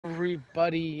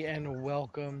everybody, and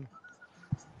welcome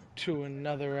to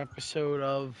another episode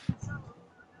of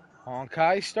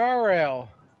Honkai StarRail.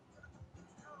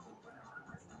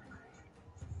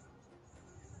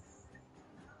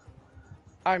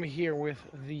 I'm here with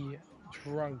the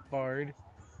Drunk Bard,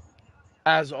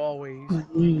 as always,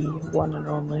 The one and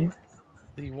only.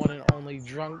 the one and only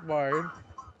Drunk Bard,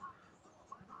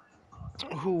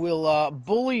 who will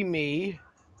bully me.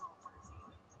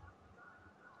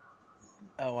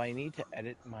 Oh, I need to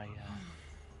edit my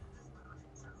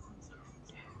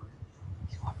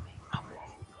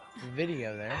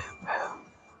video there.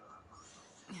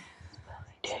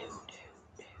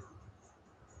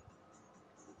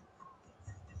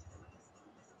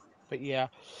 But yeah,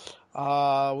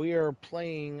 we are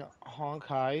playing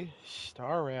Honkai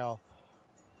StarRail.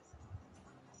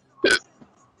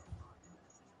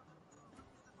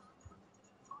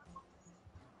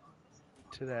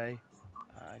 Today.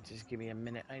 Just give me a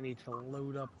minute. I need to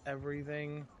load up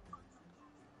everything.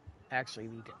 Actually,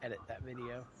 need to edit that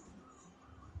video.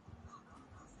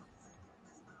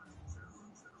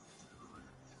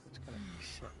 It's gonna be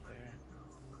set there.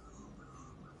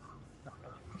 Not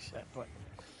really reset, but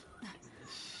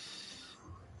this.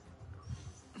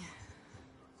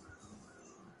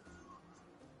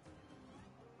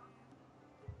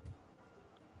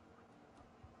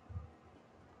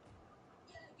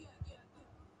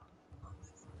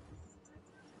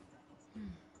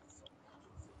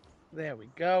 There we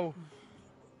go.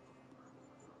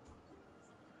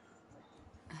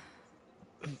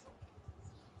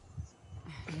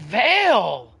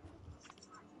 Vale!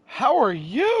 How are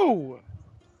you?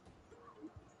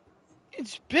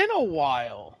 It's been a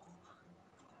while.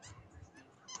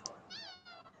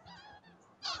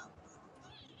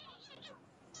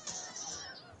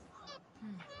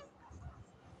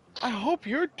 I hope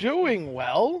you're doing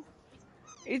well.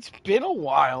 It's been a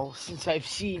while since I've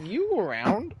seen you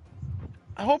around.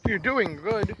 I hope you're doing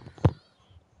good.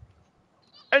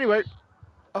 Anyway,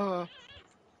 I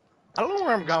don't know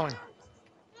where I'm going.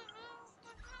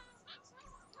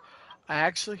 I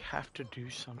actually have to do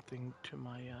something to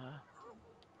my,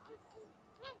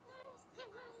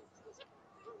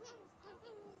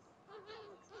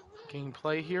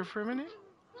 gameplay here for a minute.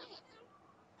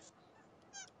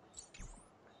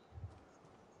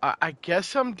 I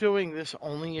guess I'm doing this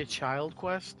only a child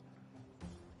quest.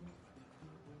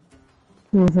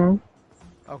 Mm-hmm.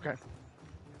 Okay.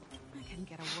 I couldn't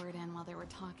get a word in while they were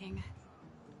talking.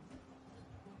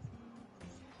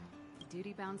 A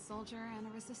duty-bound soldier and a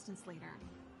resistance leader.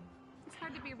 It's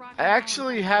hard to be rock. I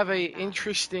actually have a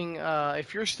interesting,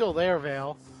 if you're still there,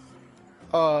 Vale,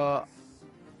 I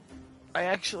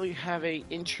actually have a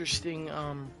interesting,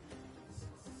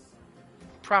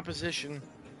 proposition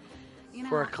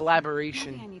for a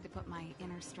collaboration. Maybe I need to put my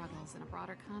inner struggles in a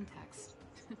broader context.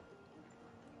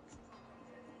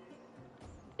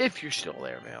 If you're still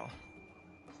there, Vale.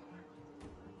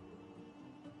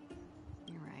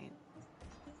 You're right.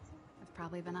 I've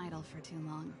probably been idle for too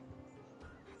long.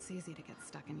 It's easy to get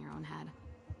stuck in your own head.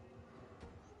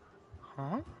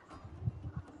 Huh?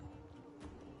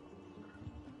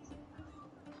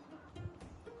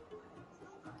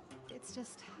 It's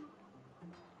just...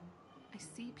 I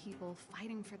see people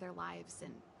fighting for their lives,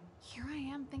 and here I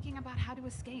am thinking about how to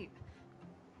escape.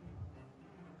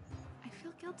 I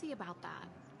feel guilty about that.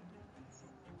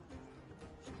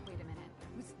 Wait a minute.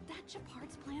 Was that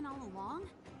Japard's plan all along?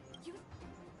 You...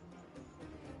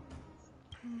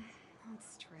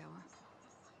 That's true.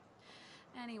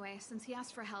 Anyway, since he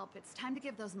asked for help, it's time to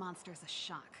give those monsters a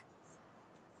shock.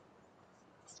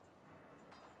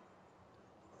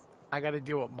 I gotta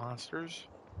deal with monsters.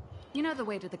 You know the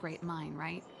way to the Great Mine,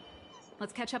 right?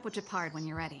 Let's catch up with Japard when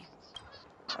you're ready.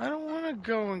 I don't want to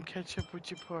go and catch up with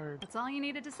Japard. That's all you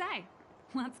needed to say.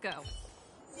 Let's go.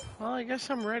 Well, I guess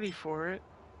I'm ready for it.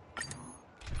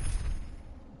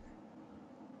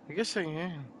 I guess I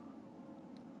am.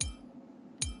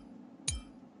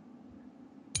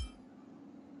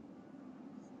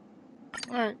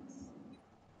 Alright.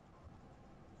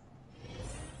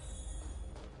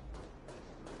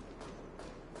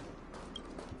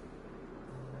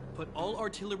 Put all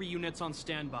artillery units on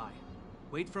standby.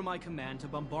 Wait for my command to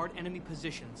bombard enemy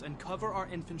positions and cover our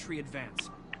infantry advance.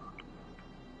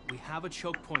 We have a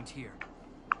choke point here.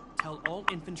 Tell all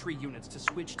infantry units to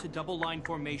switch to double line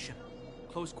formation.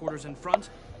 Close quarters in front,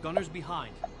 gunners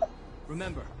behind.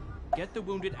 Remember, get the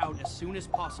wounded out as soon as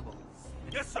possible.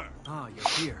 Yes, sir. Ah, you're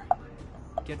here.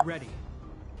 Get ready.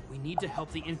 We need to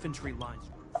help the infantry lines.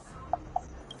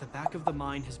 The back of the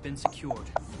mine has been secured,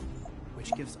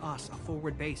 which gives us a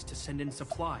forward base to send in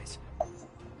supplies.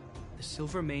 The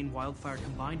Silvermane Wildfire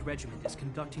Combined Regiment is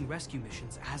conducting rescue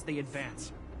missions as they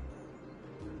advance.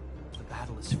 The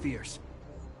battle is fierce.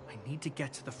 I need to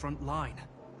get to the front line.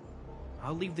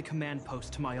 I'll leave the command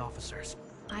post to my officers.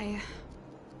 I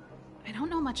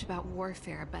don't know much about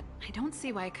warfare, but I don't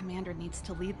see why a commander needs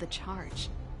to lead the charge.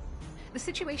 The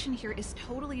situation here is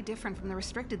totally different from the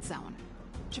restricted zone.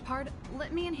 Japard,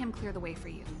 let me and him clear the way for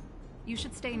you. You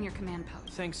should stay in your command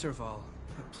post. Thanks, Serval.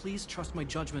 But please trust my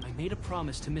judgment. I made a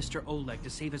promise to Mr. Oleg to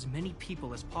save as many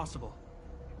people as possible.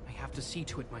 I have to see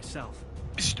to it myself.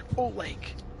 Mr. Oleg.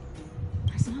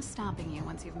 There's no stopping you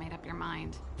once you've made up your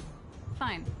mind.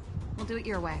 Fine. We'll do it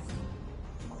your way.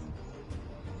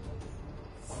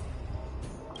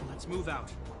 Let's move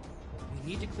out.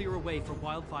 We need to clear a way for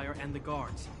Wildfire and the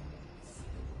guards.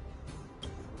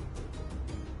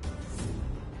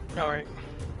 Alright.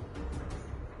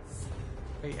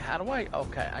 Wait, how do I?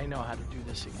 Okay, I know how to do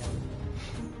this again.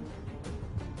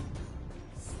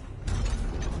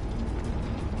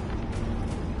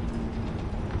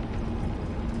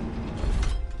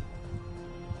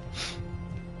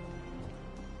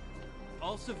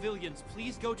 All civilians,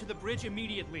 please go to the bridge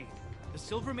immediately. The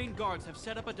Silvermane guards have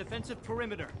set up a defensive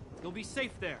perimeter. You'll be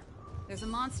safe there. There's a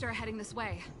monster heading this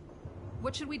way.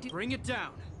 What should we do? Bring it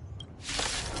down.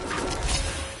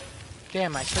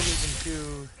 Damn, I couldn't even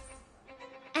do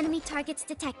Enemy targets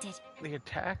detected. the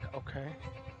attack? Okay.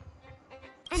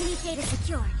 Enemy data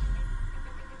secured.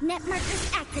 Net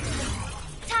markers activated.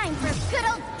 Time for a good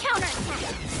old counterattack.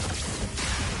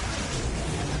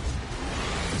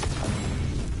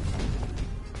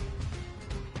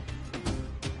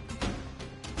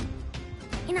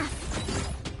 Enough.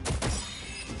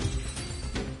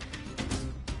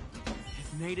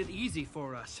 It made it easy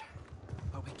for us.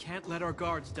 But we can't let our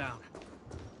guards down.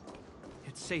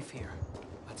 It's safe here.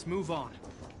 Let's move on.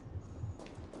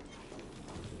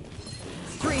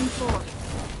 Scream forward.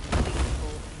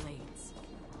 Blades.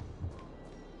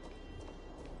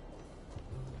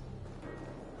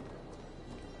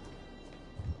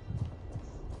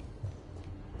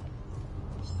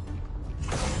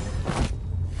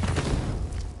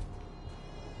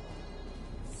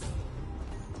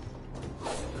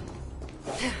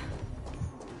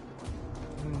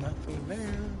 Nothing there.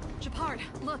 Japard,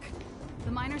 look. The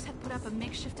miners have put up a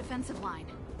makeshift defensive line.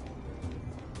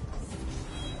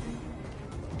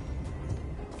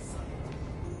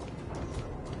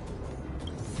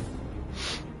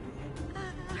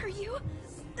 Are you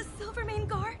the Silvermane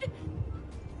Guard?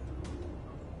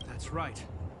 That's right.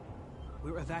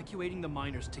 We're evacuating the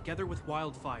miners together with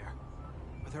Wildfire.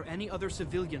 Are there any other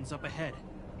civilians up ahead?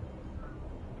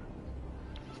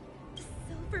 The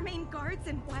Silvermane Guards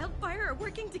and Wildfire are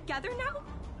working together now?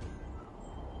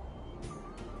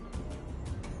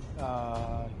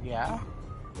 Yeah.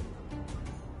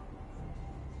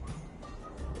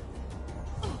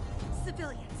 Oh,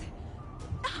 civilians.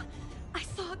 Ah, I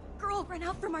saw a girl run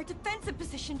out from our defensive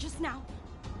position just now.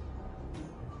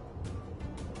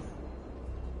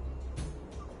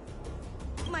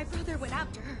 My brother went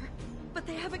after her, but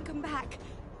they haven't come back.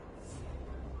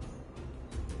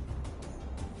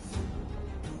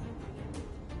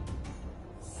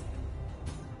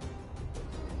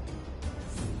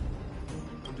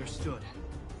 Understood.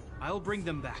 I'll bring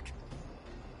them back.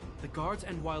 The guards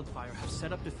and Wildfire have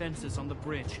set up defenses on the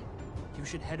bridge. You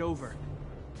should head over.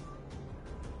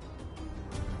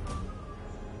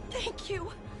 Thank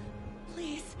you.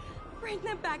 Please, bring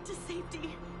them back to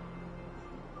safety.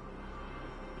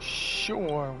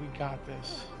 Sure, we got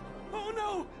this. Oh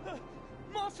no!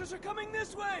 Monsters are coming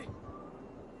this way!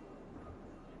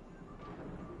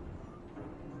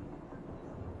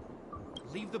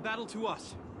 Leave the battle to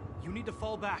us. You need to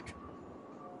fall back.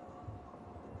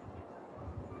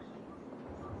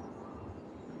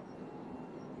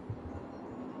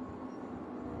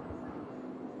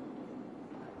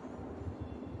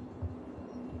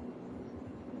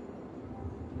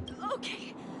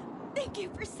 Okay. Thank you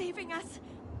for saving us.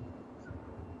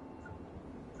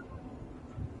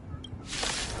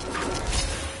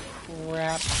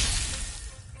 Crap.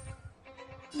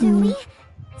 Do we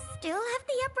still have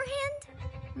the upper hand?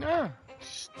 Nah.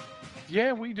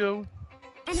 Yeah, we do.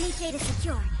 Enemy data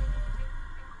secured.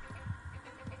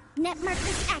 Net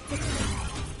markers activated.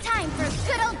 Time for a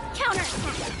good old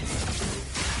counterattack.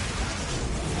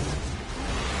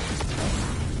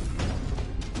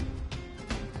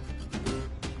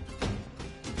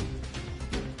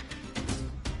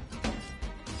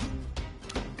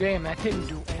 Damn, that didn't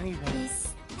do anything.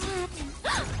 This happened.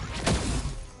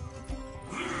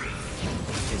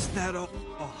 Is that all?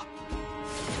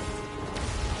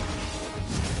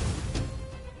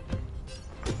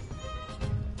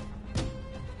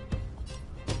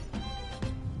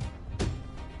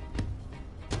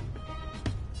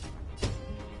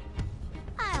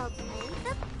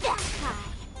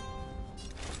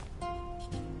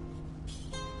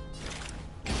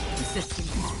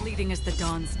 Existence is fleeting as the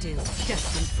dawn's dew,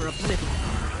 destined for oblivion.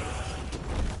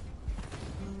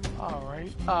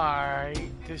 Alright.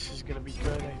 This is gonna be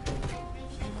good, I think.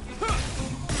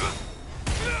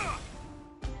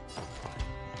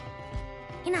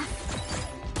 Enough.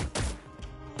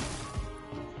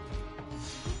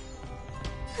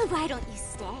 Why don't you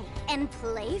stay and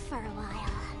play for a while?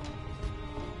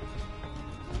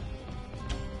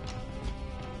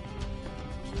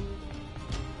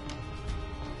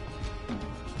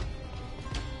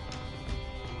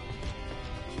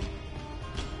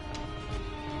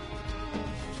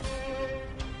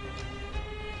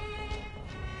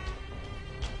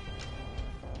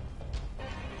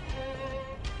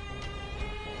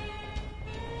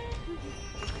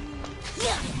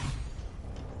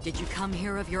 Did you come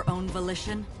here of your own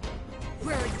volition?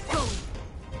 Where are you going?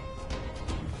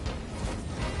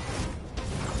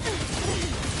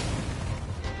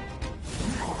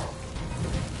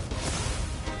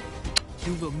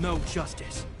 You will know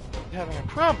justice. Having a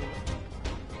problem.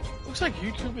 Looks like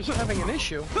YouTube is having an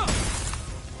issue.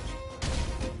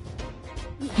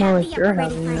 We More have like the you're upper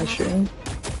ready having for an another. issue.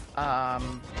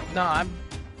 No, I'm...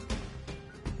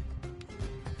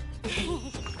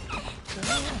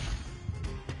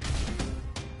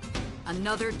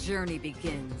 Another journey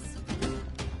begins.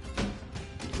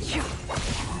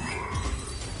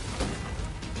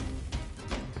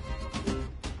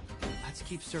 Let's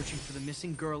keep searching for the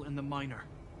missing girl and the miner.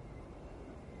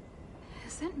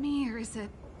 Is it me or is it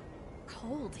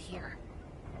cold here?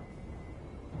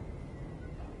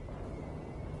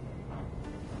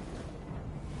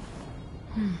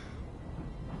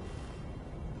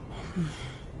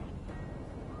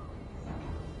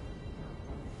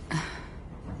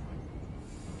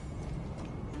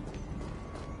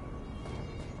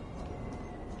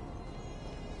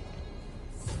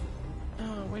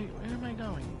 Oh, wait, where am I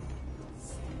going?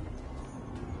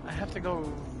 I have to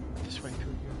go this way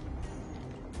through here.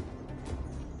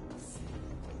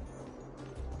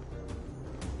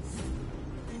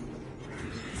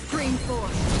 Scream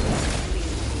forth.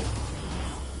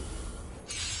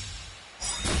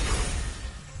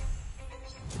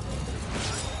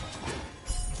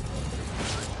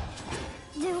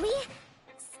 Do we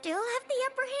still have the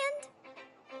upper hand?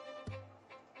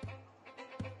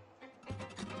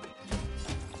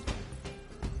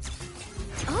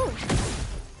 Oh.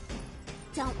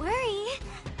 Don't worry.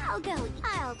 I'll play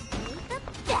the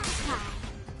bad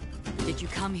guy. Did you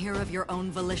come here of your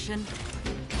own volition?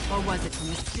 Or was it from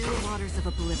the still waters of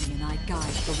oblivion I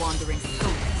guide the wandering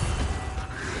souls?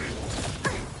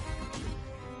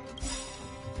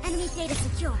 Enemy data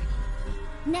secured.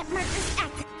 Net markers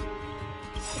active.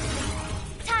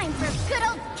 Time for a good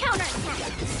old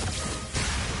counterattack.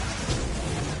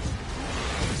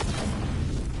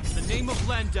 In the name of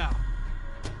Landau.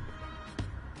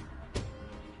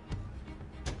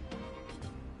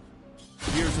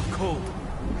 Years of cold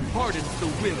hardens the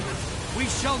will. We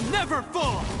shall never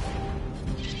fall!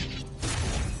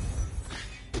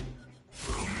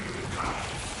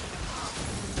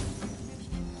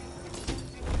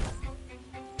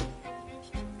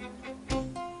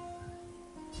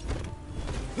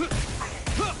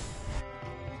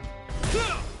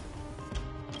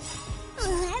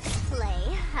 Let's play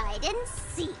hide and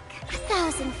seek.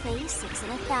 1,000 faces in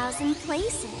 1,000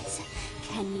 places.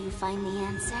 Can you find the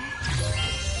answer?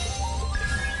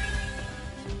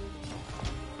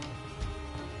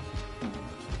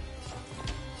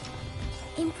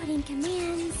 Inputting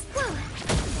commands. Whoa.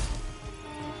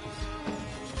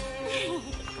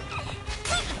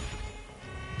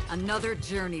 Another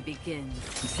journey begins.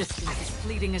 Existence is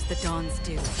fleeting as the dawn's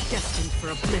dew, destined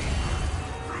for oblivion.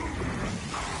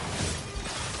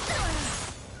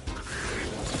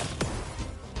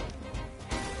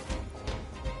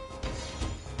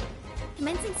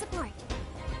 Commencing support.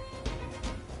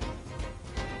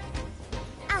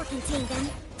 I'll contain them.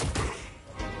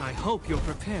 I hope you're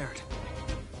prepared.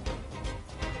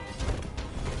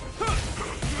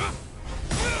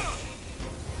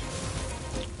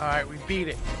 Alright, we beat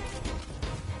it.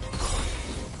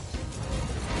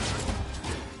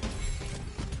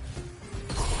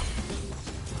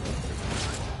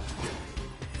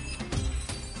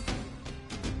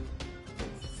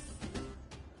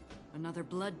 Another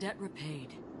blood debt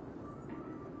repaid.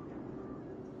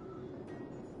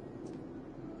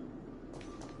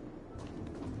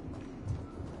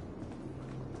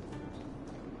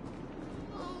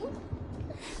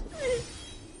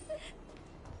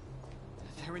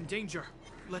 They're in danger.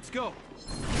 Let's go.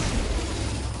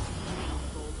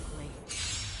 Gold blade.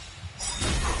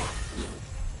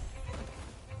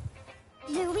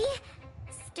 Do we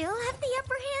still have the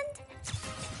upper hand?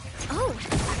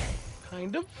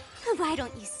 Kind of. Why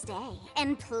don't you stay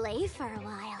and play for a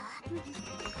while?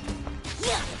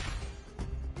 Yeah.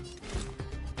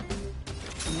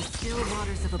 In the still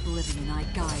waters of oblivion, I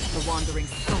guide the wandering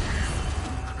souls.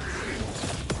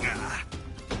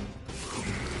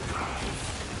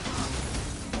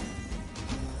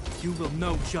 You will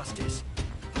know justice.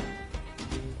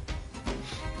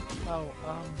 Oh,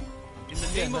 In the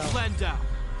name of no. Landau.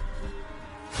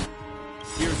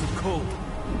 Years of cold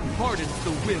hardens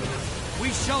the will. We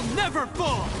shall never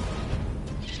fall!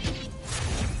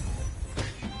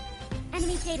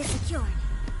 Enemy data secured.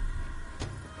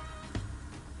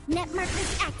 Net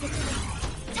markers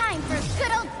activated. Time for a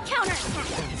good old counterattack.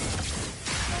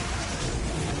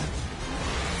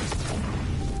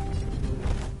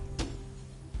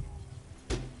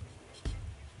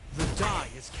 The die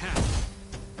is cast.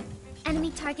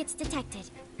 Enemy targets detected.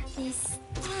 Is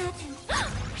that...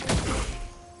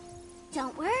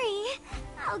 Don't worry.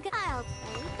 I'll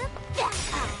play the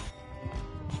best guy.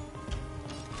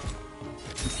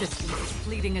 Existence as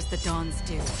fleeting as the dawn's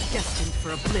dew, destined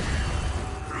for oblivion.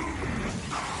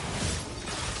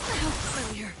 How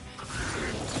familiar.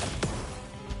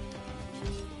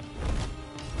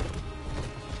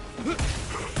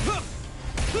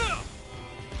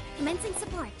 Commencing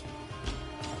support.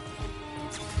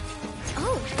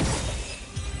 Oh!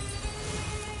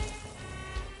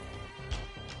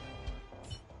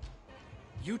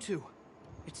 You two,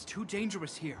 it's too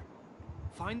dangerous here.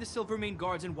 Find the Silvermane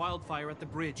guards and Wildfire at the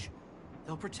bridge.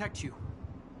 They'll protect you.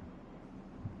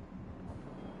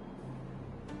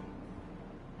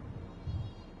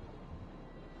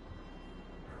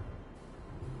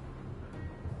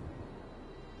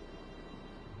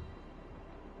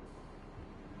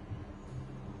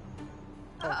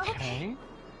 Okay.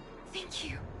 Thank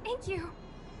you. Thank you.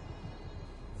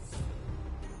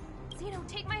 Zeno,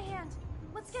 take my hand.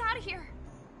 Let's get out of here.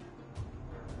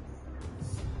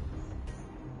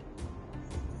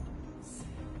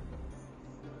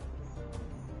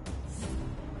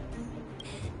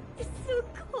 It's so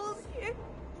cold here.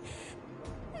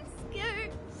 I'm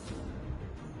scared.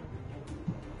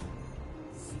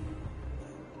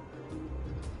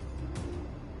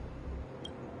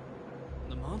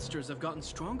 The monsters have gotten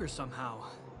stronger somehow.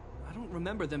 I don't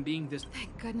remember them being this...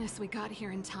 Thank goodness we got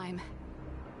here in time.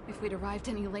 If we'd arrived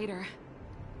any later...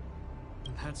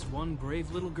 That's one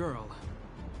brave little girl.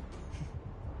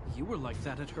 You were like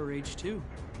that at her age, too.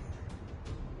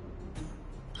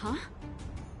 Huh?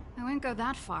 I wouldn't go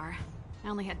that far. I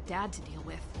only had Dad to deal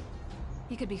with.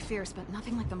 He could be fierce, but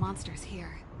nothing like the monsters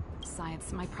here.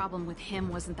 Besides, my problem with him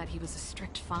wasn't that he was a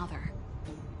strict father.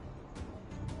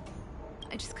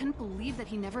 I just couldn't believe that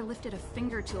he never lifted a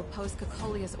finger to oppose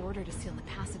Cocolia's order to seal the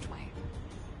passageway.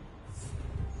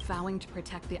 Vowing to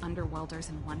protect the Underworlders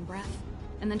in one breath,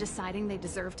 and then deciding they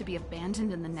deserve to be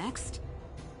abandoned in the next?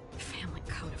 Family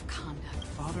code of conduct.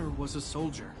 Father was a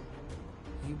soldier.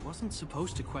 He wasn't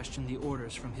supposed to question the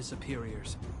orders from his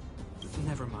superiors.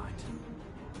 Never mind.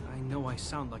 I know I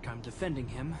sound like I'm defending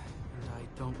him, and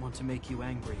I don't want to make you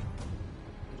angry.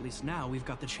 At least now we've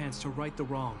got the chance to right the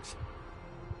wrongs.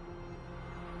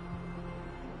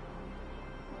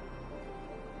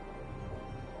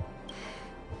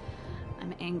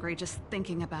 I'm angry just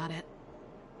thinking about it.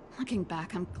 Looking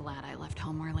back, I'm glad I left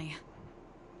home early.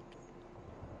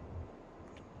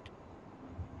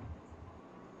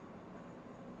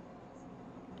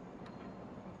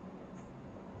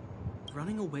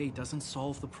 Running away doesn't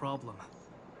solve the problem.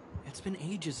 It's been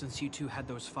ages since you two had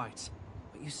those fights,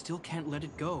 but you still can't let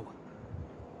it go.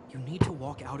 You need to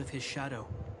walk out of his shadow.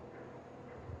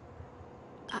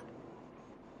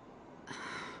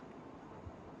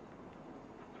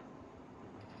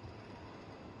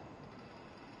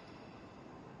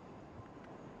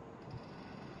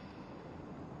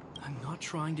 I'm not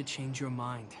trying to change your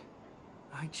mind.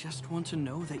 I just want to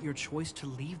know that your choice to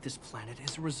leave this planet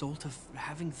is a result of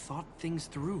having thought things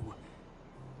through.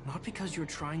 Not because you're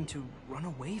trying to run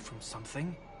away from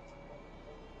something.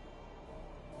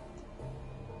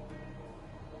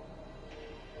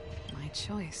 My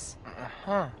choice.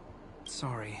 Uh-huh.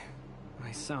 Sorry,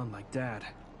 I sound like Dad.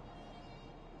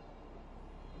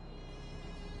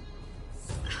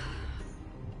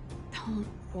 Don't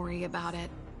worry about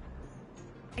it.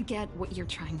 I get what you're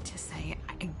trying to say.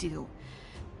 I do.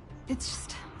 It's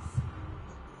just...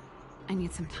 I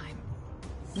need some time.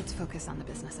 Let's focus on the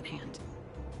business at hand.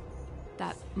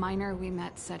 That miner we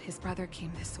met said his brother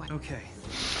came this way. Okay.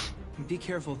 Be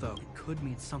careful, though. It could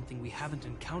mean something we haven't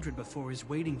encountered before is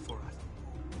waiting for us.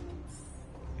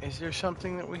 Is there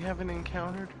something that we haven't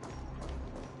encountered?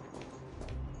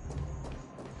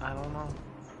 I don't know.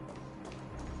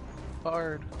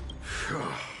 Hard.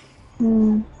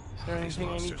 Hmm. Is there anything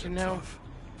I need to know?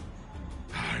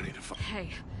 I need to find.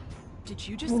 Hey, did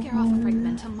you just scare off a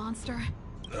Fragmentum monster?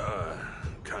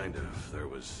 Kind of. There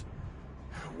was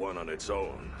one on its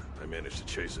own. I managed to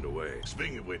chase it away.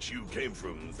 Speaking of which, you came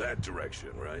from that direction,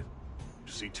 right? Did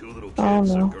you see two little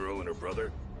kids, a girl and her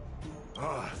brother?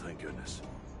 Ah, thank goodness.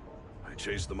 I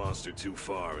chased the monster too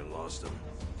far and lost him.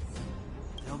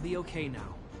 They'll be okay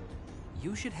now.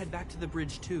 You should head back to the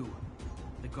bridge too.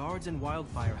 The guards and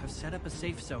Wildfire have set up a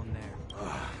safe zone there.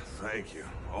 Ah, thank you.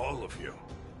 All of you.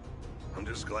 I'm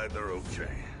just glad they're okay.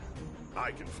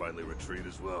 I can finally retreat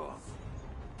as well.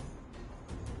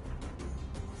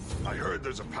 I heard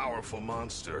there's a powerful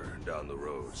monster down the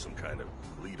road, some kind of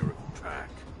leader of the pack.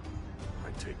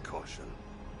 I'd take caution.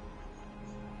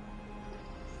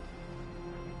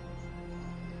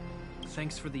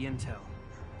 Thanks for the intel.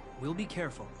 We'll be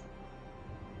careful.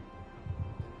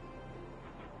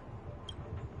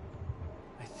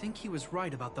 I think he was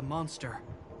right about the monster.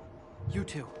 You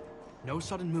two, no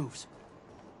sudden moves.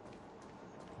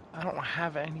 I don't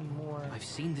have any more. I've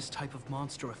seen this type of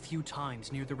monster a few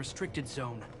times near the restricted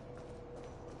zone.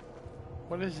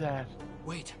 What is that?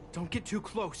 Wait, don't get too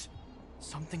close.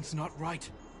 Something's not right.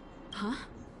 Huh?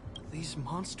 These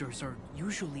monsters are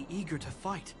usually eager to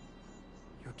fight.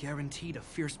 You're guaranteed a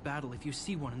fierce battle if you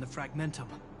see one in the Fragmentum.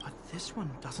 But this one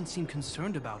doesn't seem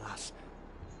concerned about us.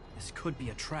 This could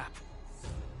be a trap.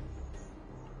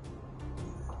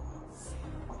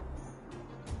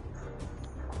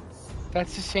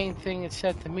 That's the same thing it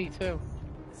said to me, too.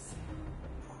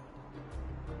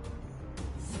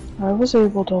 I was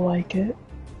able to like it.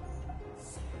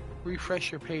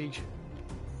 Refresh your page.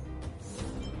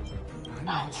 I'm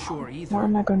not sure either. Why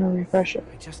am I gonna refresh it?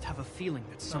 I just have a feeling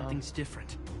that something's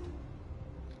different.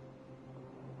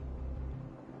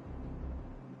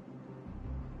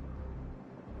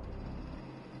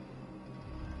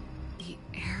 The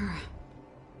air...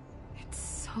 it's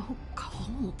so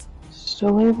cold.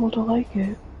 Still able to like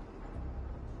it.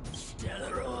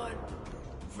 Stellaron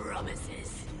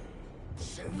promises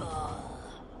survive.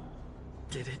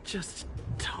 Did it just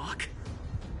talk?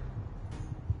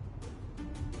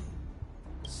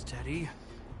 Steady.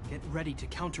 Get ready to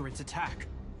counter its attack.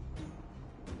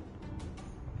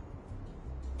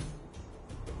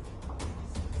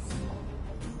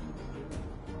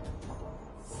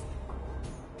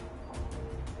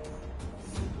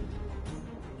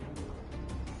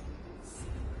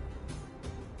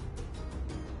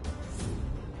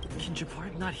 Can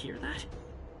Japard not hear that?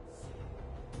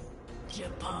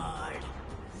 Japard,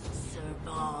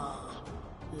 survive,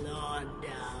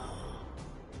 Londo.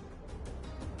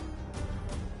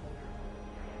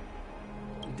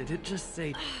 Did it just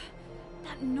say...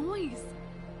 That noise!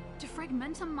 Do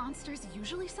Fragmentum monsters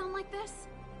usually sound like this?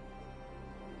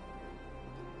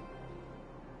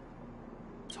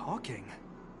 Talking?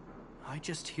 I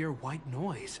just hear white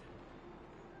noise.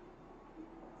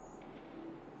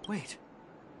 Wait.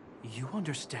 You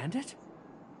understand it?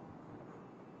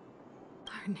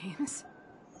 Our names?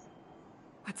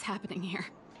 What's happening here?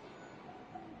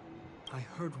 I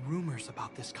heard rumors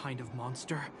about this kind of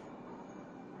monster.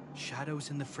 Shadows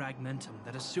in the Fragmentum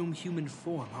that assume human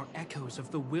form are echoes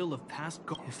of the will of past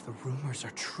gods. If the rumors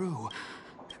are true...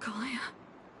 Cocolia...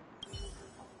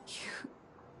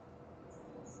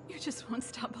 You just won't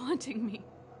stop haunting me.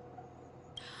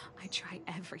 I try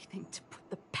everything to put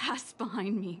the past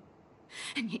behind me,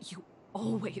 and yet you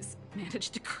always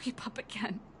manage to creep up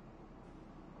again.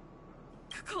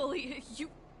 Cocolia,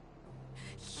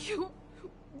 you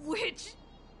witch!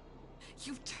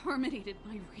 You terminated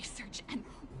my research and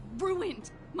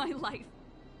ruined my life.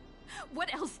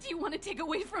 What else do you want to take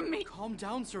away from me? Calm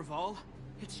down, Serval.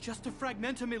 It's just a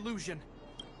Fragmentum illusion.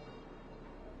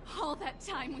 All that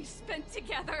time we spent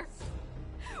together,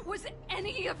 was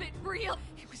any of it real?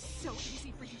 It was so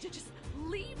easy for you to just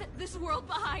leave this world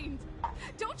behind.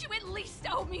 Don't you at least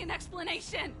owe me an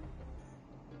explanation?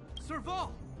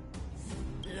 Serval!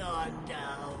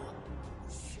 Londo,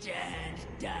 stand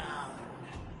down.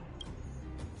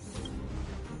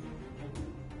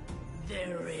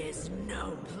 There is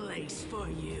no place for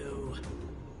you.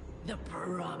 The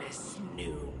promised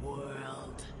new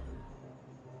world.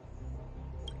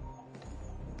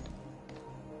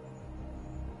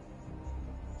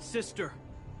 Sister,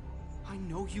 I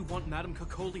know you want Madame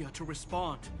Cocolia to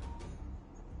respond.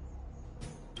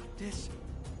 But this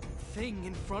thing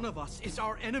in front of us is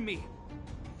our enemy.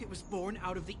 It was born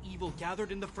out of the evil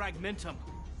gathered in the Fragmentum.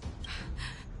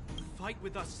 Fight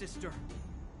with us, sister.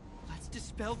 Let's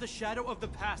dispel the shadow of the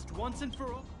past once and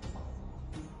for all.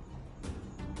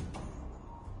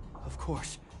 Of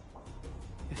course,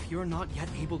 if you're not yet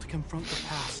able to confront the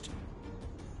past,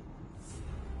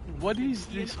 What is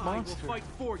He this and I will monster? fight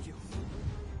for you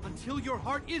until your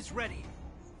heart is ready.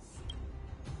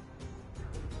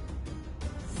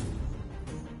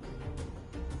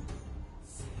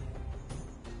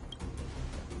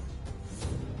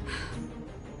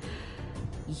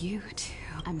 You too.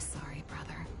 I'm sorry,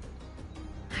 brother.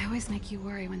 I always make you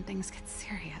worry when things get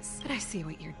serious, but I see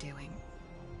what you're doing.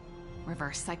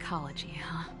 Reverse psychology,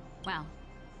 huh? Well,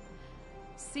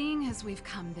 seeing as we've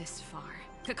come this far,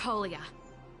 Cocolia,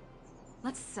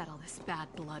 let's settle this bad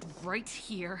blood right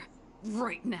here,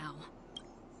 right now.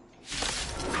 I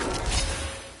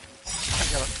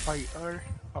gotta fight her?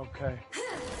 Okay.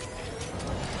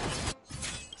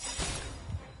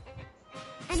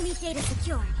 Enemy data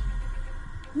secured.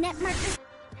 Net marker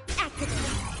activated.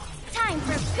 Time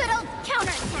for a good old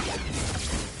counterattack.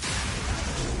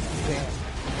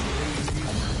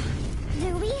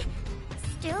 Louis,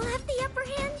 still have the upper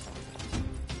hand?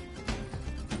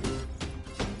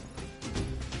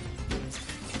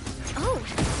 Oh.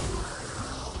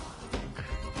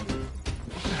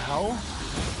 What the hell?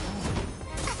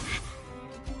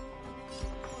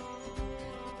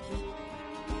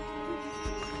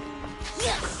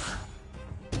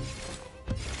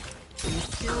 In the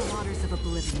still waters of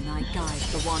oblivion, I guide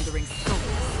the wandering souls.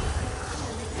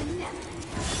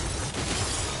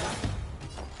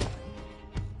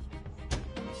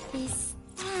 Is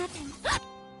that...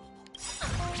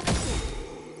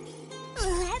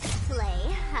 Let's play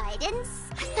hide and...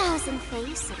 1,000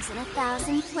 faces in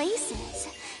 1,000 places.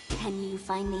 Can you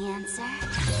find the answer?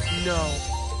 No.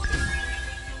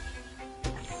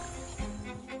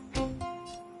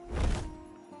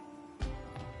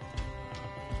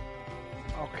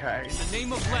 Okay. In the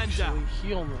name of Actually Landau,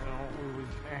 heal now. We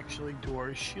would actually do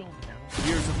our shield now.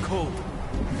 years of cold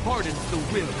hardens the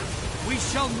will. We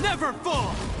shall never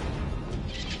fall!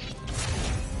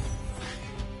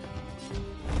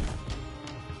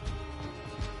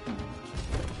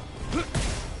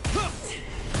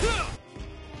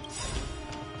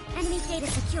 Enemy data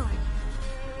secured.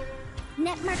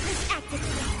 Net markers activated.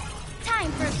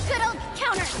 Time for a good old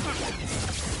counterattack.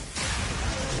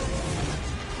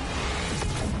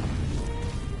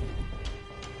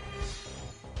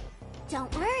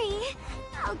 Don't worry,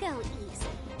 I'll go easy.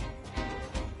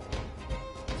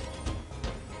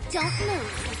 Don't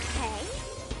move, okay?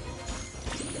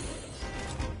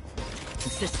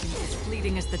 Existence is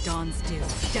fleeting as the dawn's dew,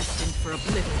 destined for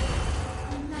oblivion.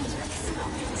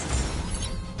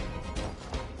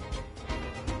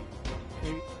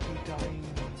 He dying.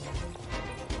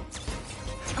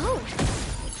 Oh!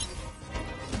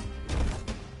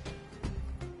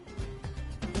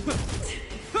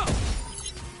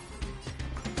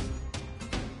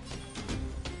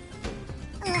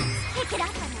 Let's pick it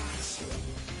up a notch.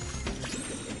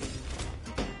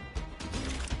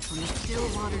 On the still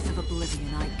waters of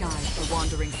oblivion, I guide the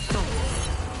wandering souls.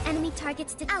 Enemy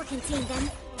targets to... I'll contain them.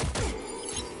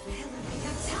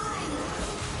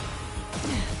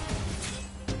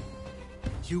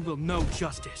 You will know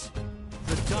justice.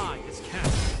 The die is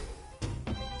cast.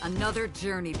 Another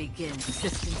journey begins.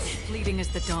 Existence is fleeting as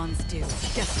the dawn's dew,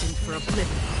 destined for oblivion.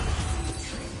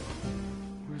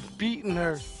 We're beating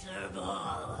her.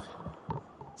 Serval.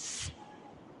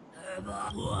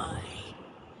 Serval. Why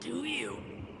do you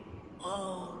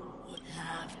all would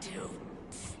have to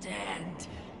stand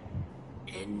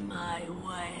in my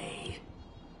way?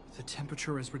 The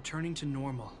temperature is returning to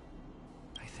normal.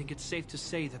 I think it's safe to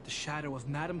say that the shadow of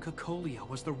Madame Cocolia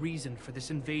was the reason for this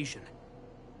invasion.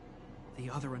 The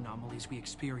other anomalies we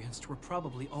experienced were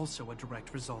probably also a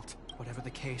direct result. Whatever the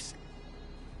case,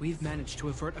 we've managed to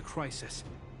avert a crisis.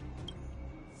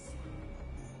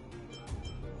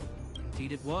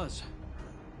 Indeed it was.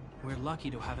 We're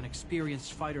lucky to have an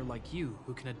experienced fighter like you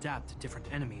who can adapt to different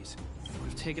enemies. It would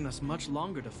have taken us much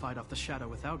longer to fight off the shadow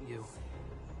without you.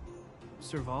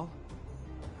 Serval,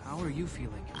 how are you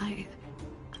feeling? I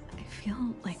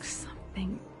feel like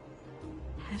something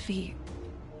heavy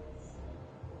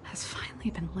has finally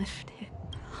been lifted.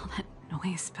 All that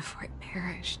noise before it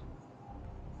perished.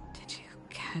 Did you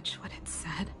catch what it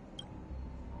said?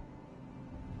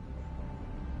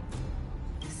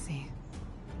 See,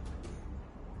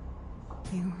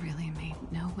 you really made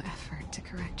no effort to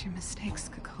correct your mistakes,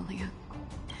 Cocolia.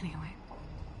 Anyway,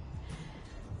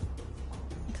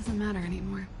 it doesn't matter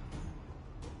anymore.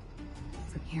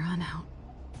 From here on out,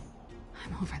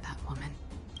 I'm over that woman.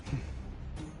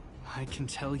 I can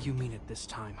tell you mean it this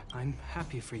time. I'm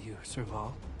happy for you,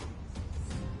 Serval.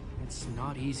 It's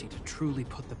not easy to truly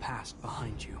put the past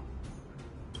behind you.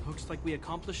 Looks like we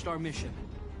accomplished our mission.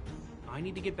 I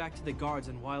need to get back to the guards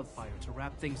and Wildfire to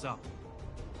wrap things up.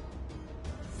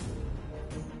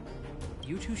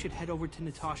 You two should head over to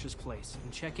Natasha's place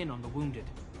and check in on the wounded.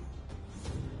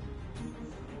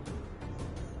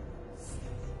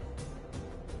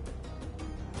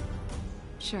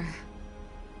 Sure.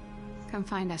 Come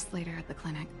find us later at the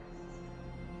clinic.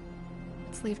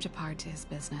 Let's leave Japar to his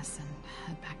business and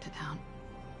head back to town.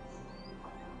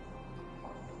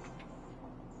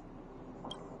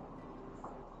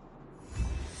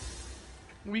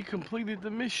 We completed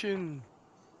the mission.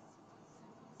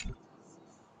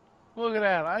 Look at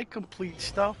that, I complete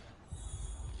stuff.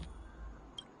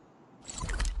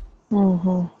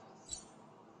 Mm-hmm.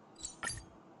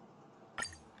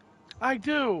 I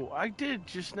did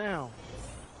just now.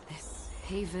 This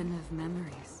haven of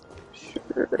memories.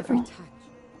 Sure. Every touch.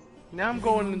 Now I'm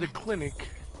going to the clinic.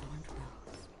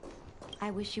 I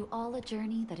wish you all a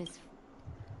journey that is...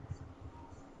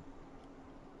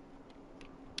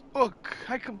 Look,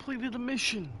 I completed the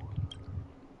mission.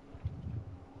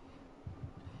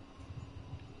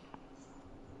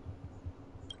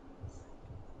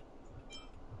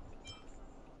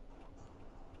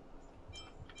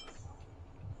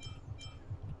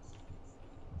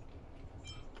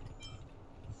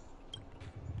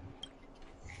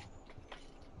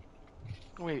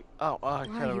 Wait, I Why,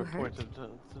 gotta you report hurt? to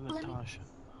Let me- Natasha.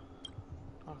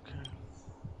 Okay.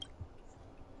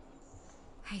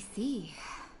 I see.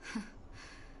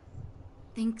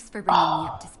 Thanks for bringing me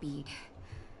up to speed.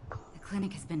 The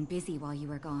clinic has been busy while you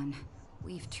were gone.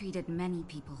 We've treated many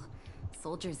people,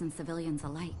 soldiers and civilians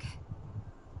alike.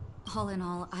 All in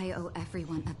all, I owe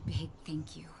everyone a big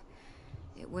thank you.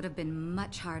 It would have been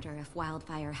much harder if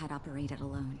Wildfire had operated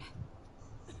alone.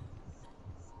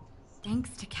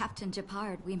 Thanks to Captain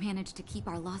Japard, we managed to keep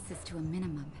our losses to a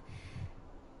minimum.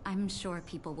 I'm sure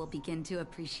people will begin to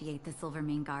appreciate the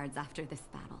Silvermane Guards after this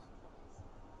battle.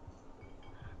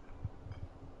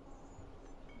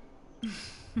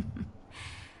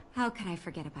 How could I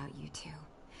forget about you two?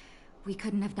 We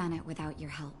couldn't have done it without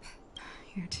your help.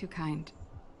 You're too kind.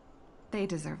 They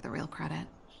deserve the real credit.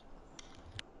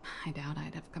 I doubt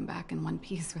I'd have come back in one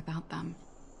piece without them.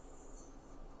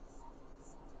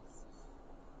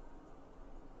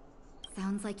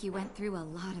 Sounds like you went through a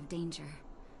lot of danger.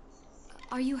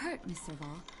 Are you hurt, Miss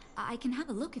Serval? I can have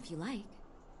a look if you like.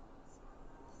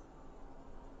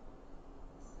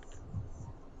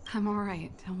 I'm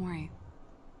alright, don't worry.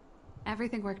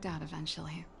 Everything worked out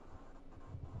eventually.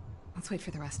 Let's wait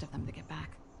for the rest of them to get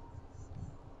back.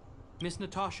 Miss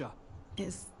Natasha.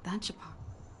 Is that Japar?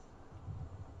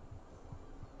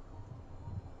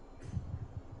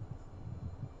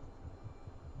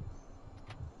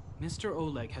 Mr.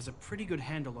 Oleg has a pretty good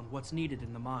handle on what's needed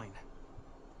in the mine.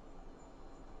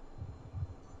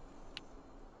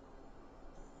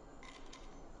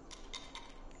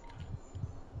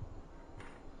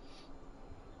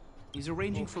 He's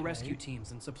arranging for rescue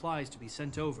teams and supplies to be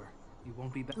sent over. You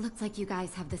won't be back. Looks like you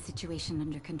guys have the situation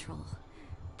under control.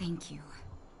 Thank you.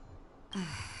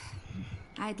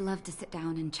 I'd love to sit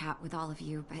down and chat with all of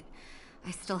you, but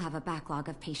I still have a backlog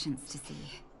of patients to see.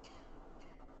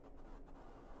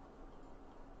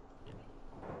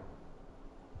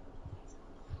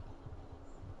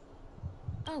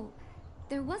 Oh,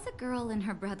 there was a girl and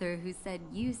her brother who said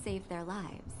you saved their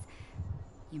lives.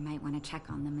 You might want to check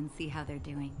on them and see how they're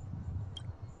doing.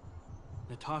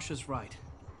 Natasha's right.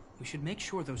 We should make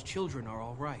sure those children are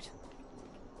all right.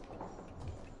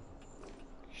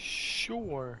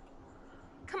 Sure.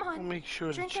 Come on. We'll make sure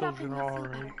the drink it up and children you'll are feel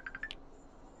alright. better.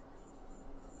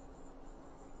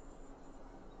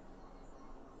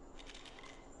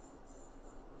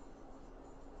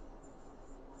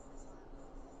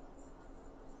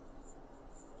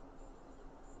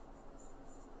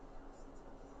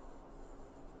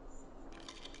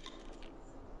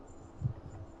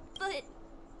 But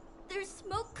there's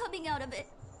smoke coming out of it.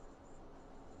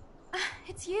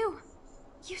 It's you.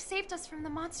 You saved us from the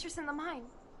monsters in the mine.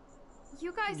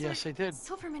 You guys Yes, are I did.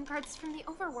 Silverman guards from the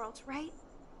overworld, right?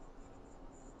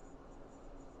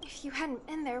 If you hadn't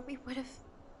been there, we would have...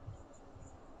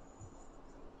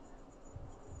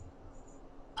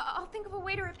 I'll think of a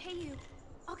way to repay you.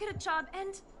 I'll get a job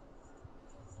and...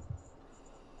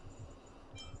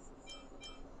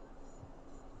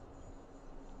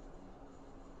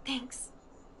 Thanks.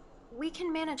 We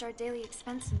can manage our daily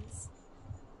expenses.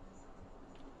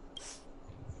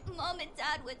 Mom and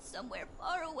Dad went somewhere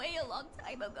far away a long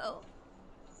time ago.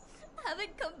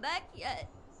 Haven't come back yet.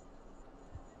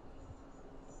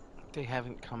 They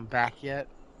haven't come back yet.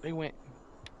 They went...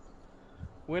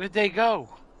 Where did they go?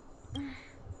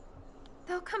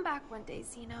 They'll come back one day,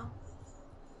 Zeno.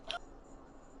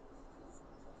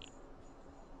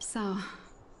 So,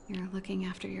 you're looking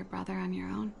after your brother on your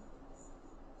own?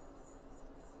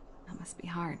 That Must be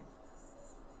hard.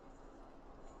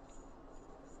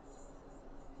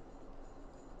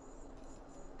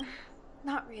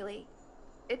 Not really.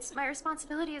 It's my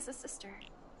responsibility as a sister.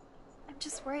 I'm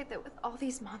just worried that with all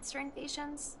these monster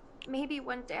invasions, maybe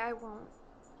one day I won't.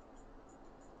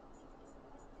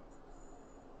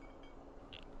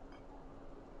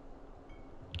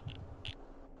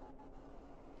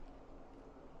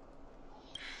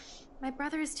 My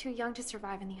brother is too young to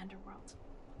survive in the underworld.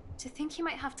 To think he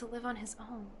might have to live on his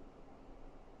own.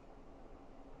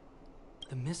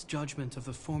 The misjudgment of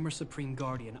the former Supreme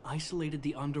Guardian isolated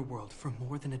the underworld for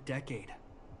more than a decade.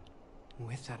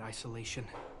 With that isolation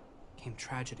came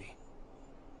tragedy.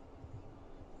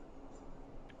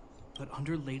 But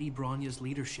under Lady Bronya's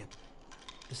leadership,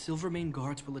 the Silvermane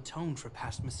Guards will atone for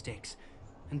past mistakes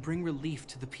and bring relief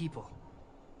to the people.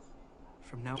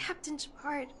 From now... Captain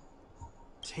Shepard.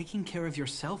 Taking care of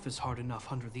yourself is hard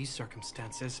enough under these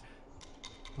circumstances.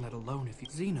 Let alone if you...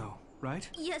 Zeno, right?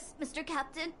 Yes, Mr.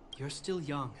 Captain. You're still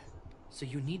young, so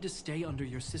you need to stay under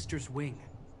your sister's wing.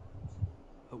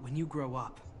 But when you grow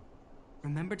up,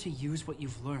 remember to use what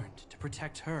you've learned to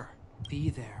protect her. Be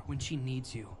there when she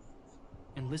needs you.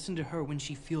 And listen to her when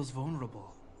she feels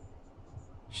vulnerable.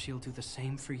 She'll do the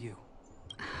same for you.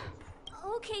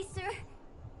 Okay, sir.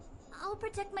 I'll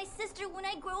protect my sister when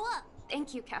I grow up.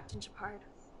 Thank you, Captain Shepard.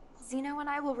 Zeno and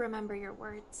I will remember your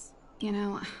words. You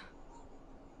know,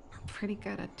 I'm pretty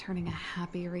good at turning a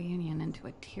happy reunion into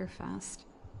a tear fest.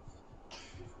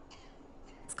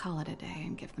 Let's call it a day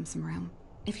and give them some room.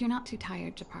 If you're not too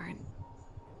tired, Shepard,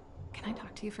 can I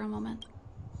talk to you for a moment?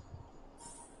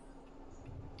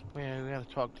 Wait, we gotta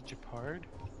talk to Shepard?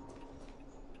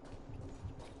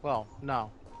 Well,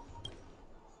 no.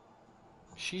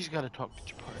 She's gotta talk to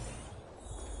Shepard.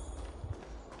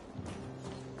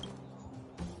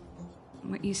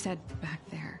 What you said back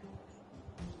there,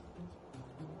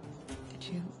 did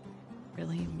you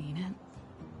really mean it?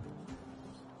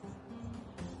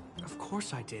 Of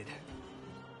course I did.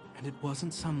 And it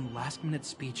wasn't some last-minute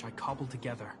speech I cobbled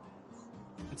together.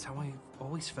 It's how I've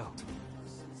always felt.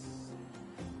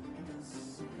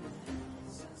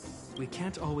 We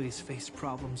can't always face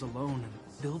problems alone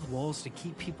and build walls to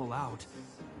keep people out.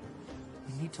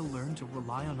 We need to learn to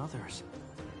rely on others.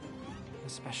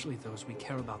 Especially those we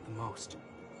care about the most.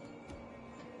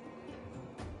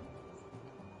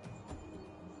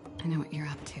 I know what you're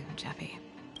up to, Jeffy.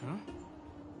 Huh?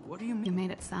 What do you mean? You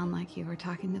made it sound like you were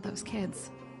talking to those kids.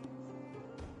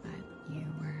 But you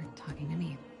were talking to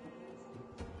me.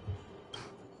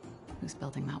 Who's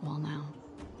building that wall now?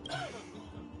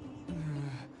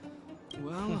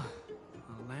 Well,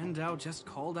 a Landau just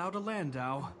called out a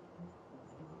Landau.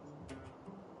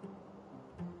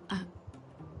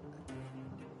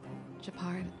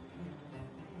 Shepard.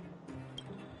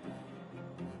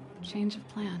 Change of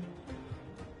plan.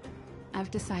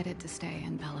 I've decided to stay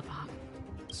in Belobog.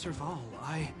 Serval,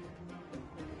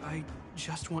 I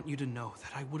just want you to know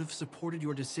that I would have supported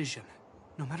your decision,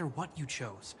 no matter what you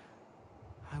chose.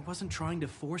 I wasn't trying to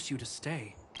force you to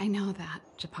stay. I know that,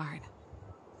 Shepard.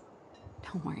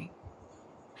 Don't worry.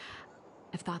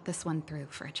 I've thought this one through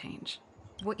for a change.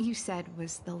 What you said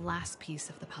was the last piece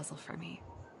of the puzzle for me.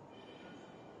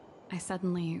 I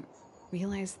suddenly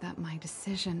realized that my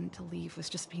decision to leave was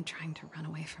just me trying to run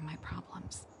away from my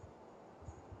problems.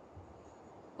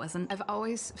 I've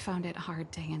always found it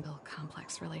hard to handle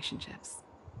complex relationships.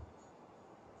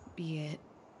 Be it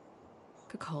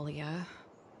Cocolia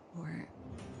or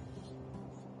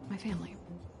my family.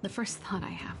 The first thought I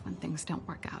have when things don't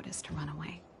work out is to run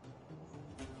away.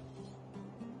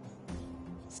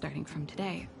 Starting from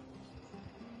today,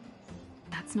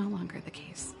 that's no longer the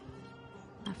case.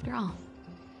 After all,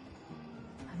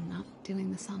 I'm not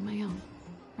doing this on my own,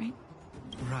 right?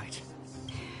 Right.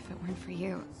 If it weren't for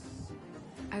you,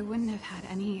 I wouldn't have had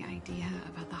any idea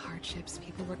about the hardships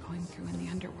people were going through in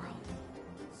the underworld.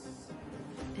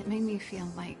 It made me feel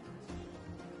like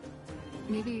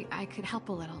maybe I could help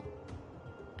a little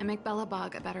and make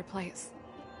Belobog a better place.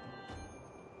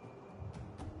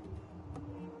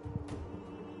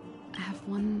 I have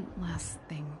one last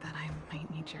thing that I might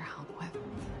need your help with.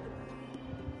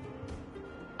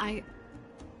 I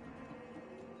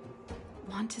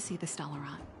want to see the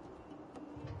Stellaron.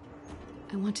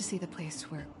 I want to see the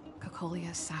place where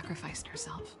Cocolia sacrificed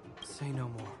herself. Say no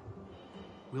more.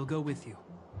 We'll go with you.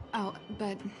 Oh,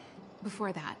 but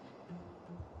before that,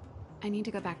 I need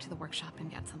to go back to the workshop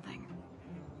and get something.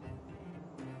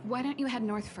 Why don't you head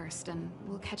north first and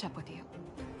we'll catch up with you?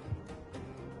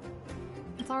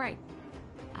 It's all right.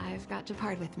 I've got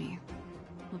Shepard with me.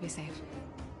 We'll be safe.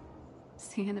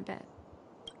 See you in a bit.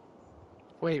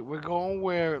 Wait, we're going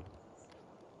where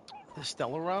the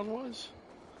Stellaron was?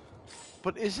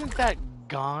 But isn't that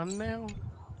gone now?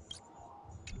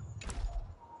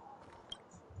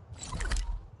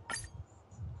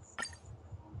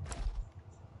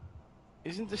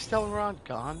 Isn't the Stellaron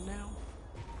gone now?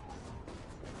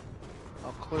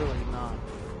 Oh, clearly not.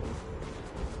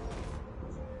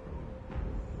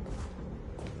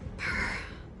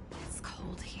 It's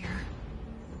cold here.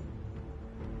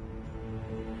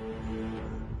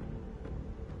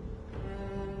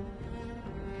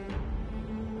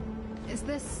 Is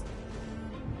this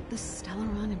the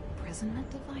Stellaron imprisonment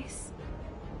device?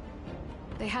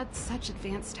 They had such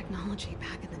advanced technology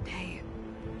back in the day.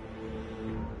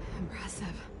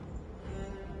 Impressive.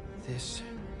 This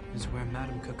is where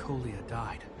Madame Cacolia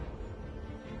died.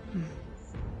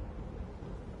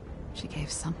 She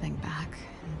gave something back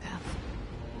in death.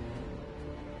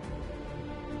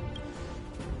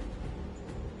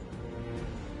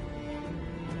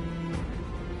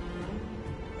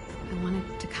 I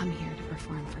wanted to come here to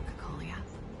perform for Cacolia.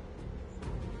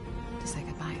 To say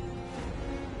goodbye.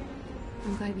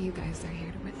 I'm glad you guys are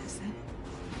here to witness it.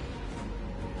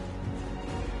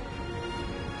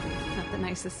 Not the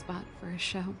nicest spot for a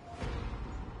show.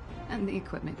 And the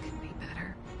equipment could be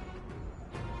better.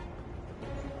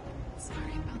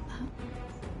 Sorry about that.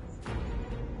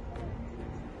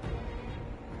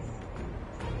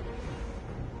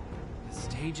 The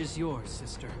stage is yours,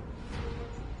 sister.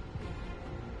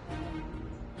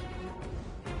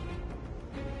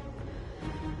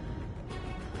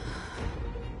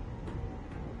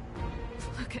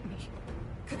 Look at me,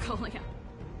 Cacolia.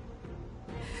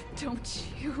 Don't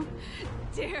you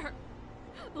dare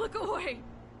look away.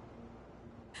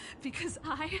 Because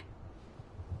I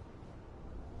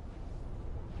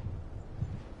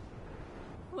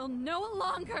will no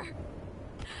longer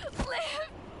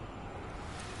live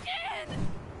in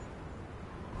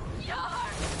your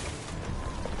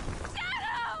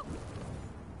shadow!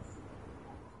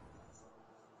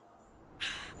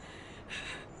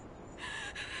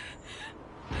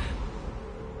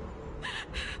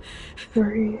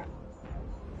 Free.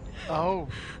 Oh.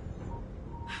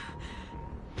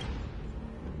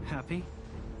 Happy?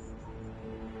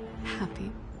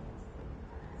 Happy.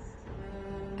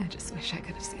 I just wish I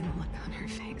could have seen the look on her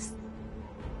face.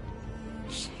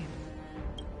 Shame.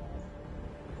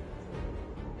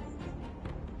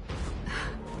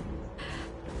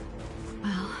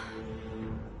 Well,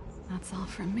 that's all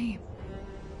from me.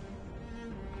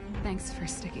 Thanks for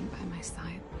sticking by my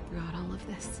side throughout all of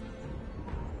this.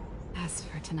 As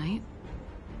for tonight,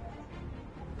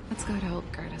 let's go to old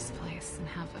Gerda's place and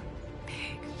have a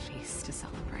big feast to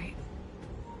celebrate.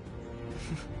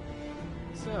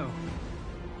 So,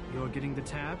 you're getting the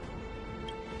tab?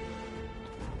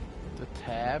 The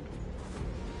tab?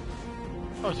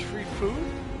 Oh, it's free food?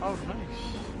 Oh,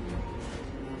 nice.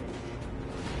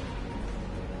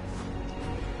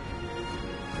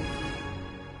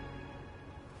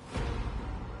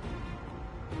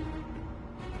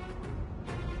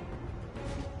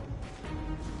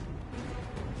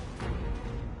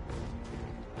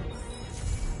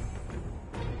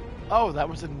 Oh, that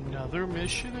was another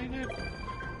mission I did?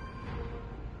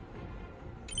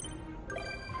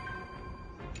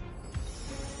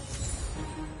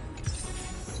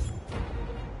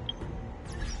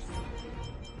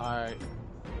 Alright.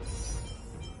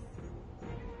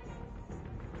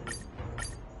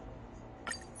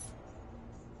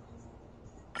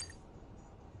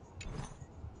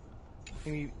 I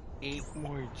need 8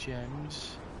 more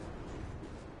gems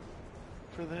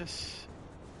for this.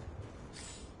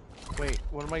 Wait,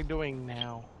 what am I doing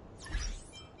now?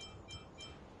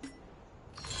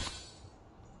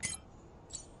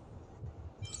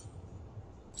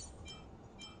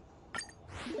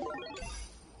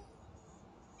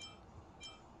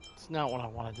 It's not what I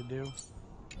wanted to do.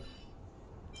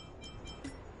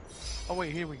 Oh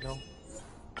wait, here we go.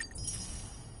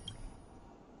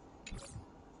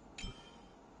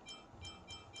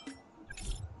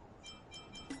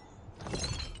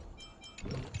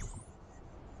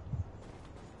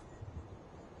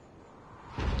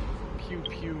 Pew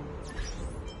pew.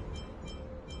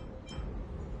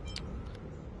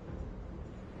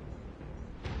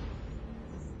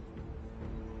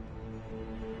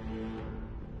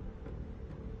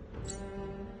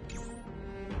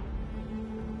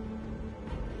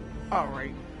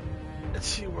 Alright, let's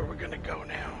see where we're gonna go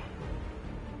now.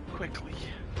 Quickly.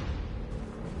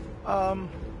 Oh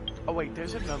wait,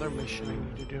 there's another mission I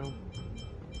need to do.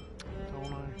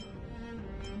 Don't I?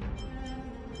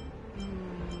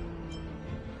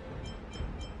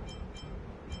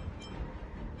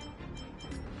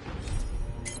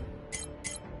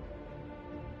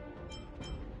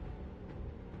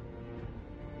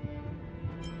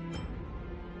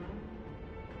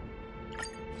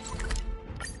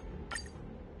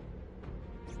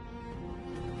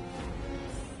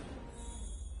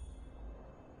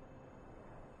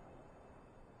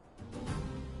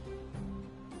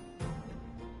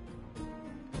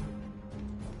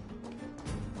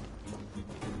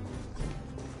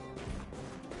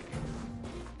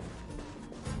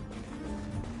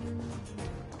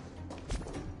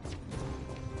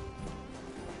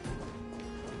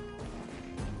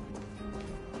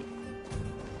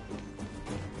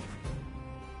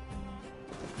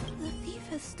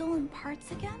 Has stolen parts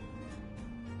again?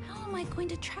 How am I going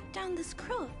to track down this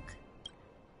crook?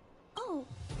 Oh,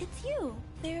 it's you!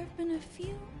 There have been a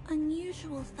few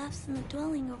unusual thefts in the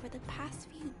dwelling over the past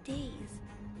few days.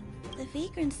 The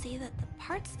vagrants say that the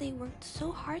parts they worked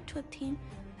so hard to obtain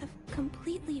have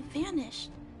completely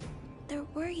vanished. They're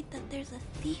worried that there's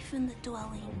a thief in the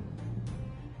dwelling.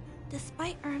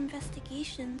 Despite our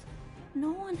investigations,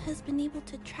 no one has been able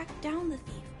to track down the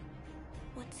thief.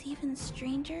 What's even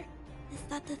stranger is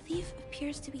that the thief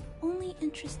appears to be only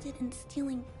interested in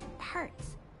stealing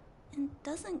parts and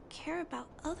doesn't care about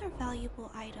other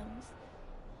valuable items.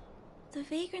 The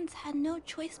vagrants had no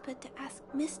choice but to ask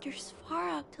Mr.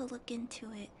 Svarog to look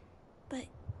into it, but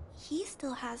he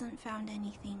still hasn't found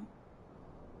anything.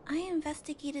 I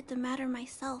investigated the matter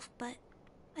myself, but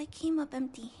I came up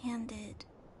empty-handed.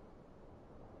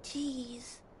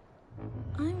 Jeez,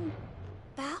 I'm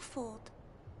baffled.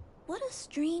 What a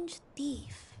strange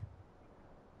thief.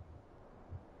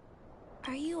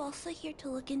 Are you also here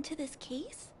to look into this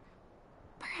case?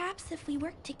 Perhaps if we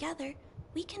work together,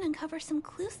 we can uncover some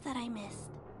clues that I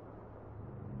missed.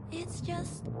 It's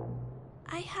just,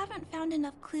 I haven't found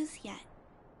enough clues yet.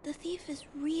 The thief is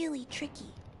really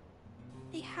tricky.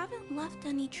 They haven't left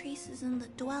any traces in the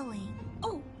dwelling.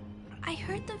 Oh, I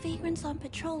heard the vagrants on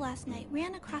patrol last night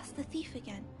ran across the thief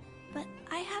again, but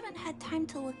I haven't had time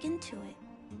to look into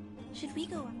it. Should we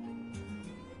go up?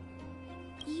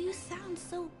 You sound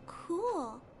so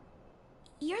cool.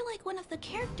 You're like one of the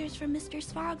characters from Mr.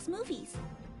 Svarog's movies.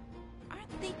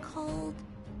 Aren't they called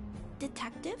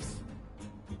detectives?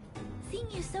 Seeing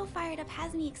you so fired up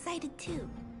has me excited too.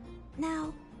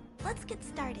 Now, let's get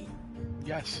started.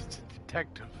 Yes, it's a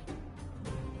detective.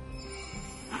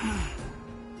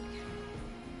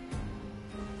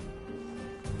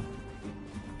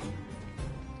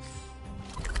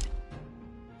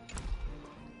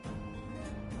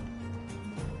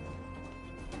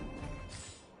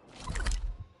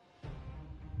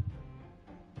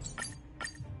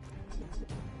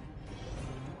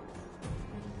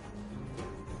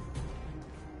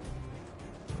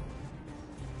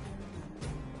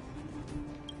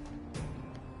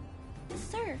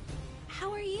 Sir,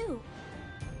 how are you?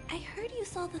 I heard you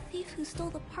saw the thief who stole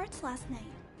the parts last night.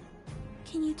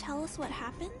 Can you tell us what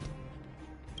happened?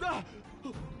 Ah!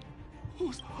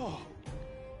 Who's... Oh,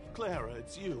 Clara,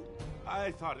 it's you.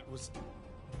 I thought it was...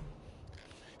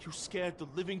 You scared the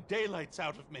living daylights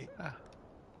out of me.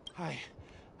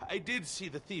 I did see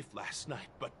the thief last night,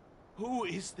 but who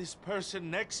is this person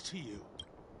next to you?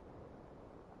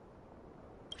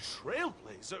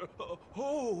 Trailblazer?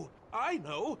 Oh, I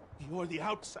know. You're the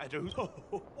outsider.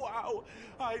 Oh, wow.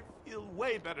 I feel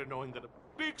way better knowing that a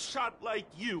big shot like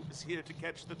you is here to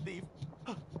catch the thief.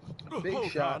 Big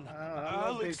Hold shot. on.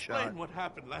 I'll I'll explain what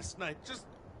happened last night. Just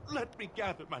let me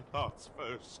gather my thoughts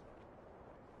first.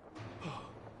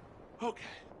 Okay.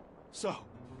 So,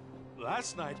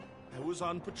 last night I was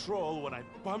on patrol when I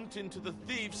bumped into the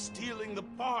thief stealing the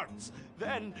parts.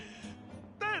 Then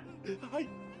I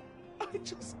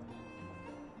just...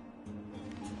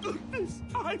 Goodness,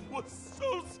 I was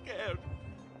so scared.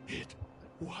 It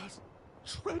was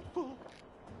dreadful.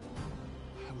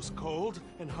 I was cold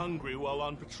and hungry while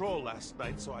on patrol last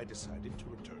night, so I decided to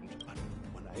return. But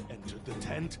when I entered the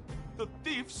tent, the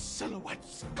thief's silhouette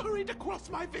scurried across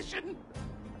my vision.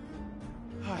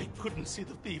 I couldn't see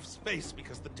the thief's face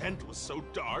because the tent was so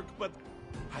dark, but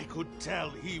I could tell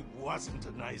he wasn't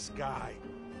a nice guy.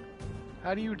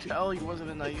 How do you tell he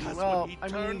wasn't a nice guy? Because Well, when I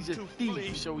he mean, turned he's a to thief,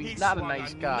 flee, so he's he not a swung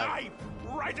nice guy. Knife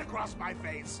right across my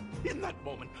face. In that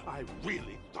moment, I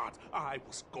really thought I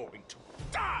was going to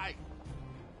die.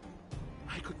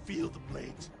 I could feel the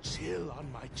blades chill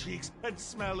on my cheeks and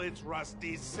smell its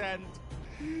rusty scent.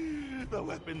 The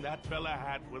weapon that fella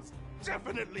had was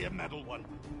definitely a metal one.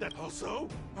 That also,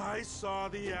 I saw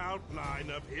the outline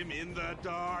of him in the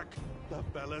dark. The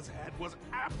fella's head was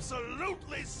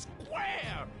absolutely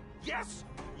square. Yes,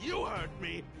 you heard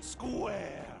me.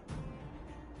 Square.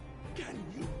 Can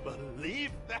you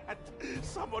believe that?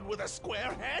 Someone with a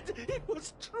square head? It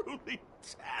was truly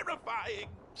terrifying.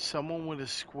 Someone with a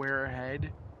square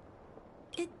head?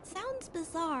 It sounds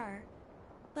bizarre,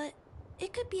 but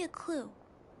It could be a clue.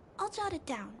 I'll jot it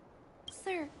down.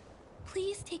 Sir,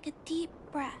 please take a deep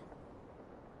breath.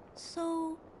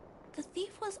 So, the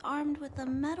thief was armed with a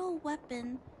metal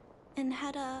weapon and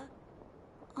had a,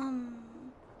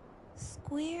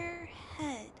 square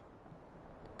head.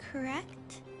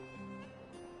 Correct?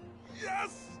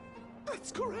 Yes!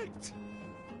 That's correct!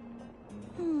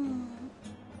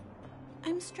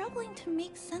 I'm struggling to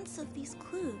make sense of these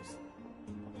clues.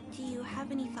 Do you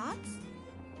have any thoughts?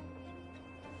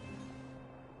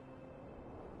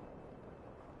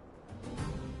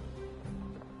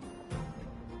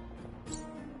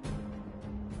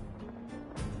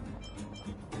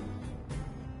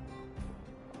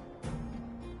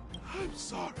 I'm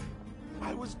sorry.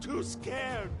 I was too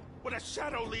scared. When a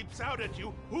shadow leaps out at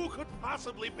you, who could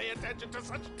possibly pay attention to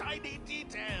such tiny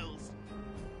details?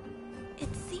 It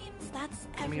seems that's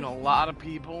everything. I mean, a lot of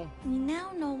people. We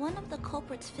now know one of the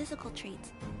culprit's physical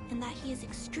traits, and that he is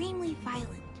extremely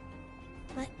violent.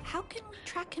 But how can we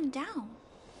track him down?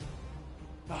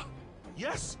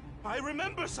 Yes, I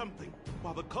remember something.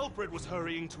 While the culprit was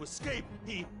hurrying to escape,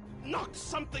 he knocked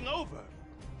something over.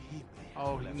 He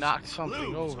knocked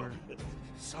something over. Or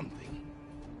something.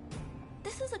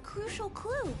 This is a crucial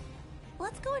clue.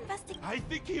 Let's go investigate. I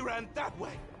think he ran that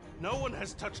way. No one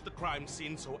has touched the crime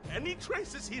scene, so any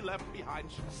traces he left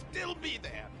behind should still be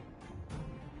there.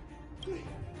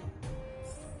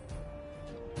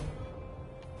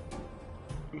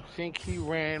 You think he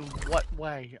ran what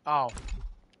way? Oh.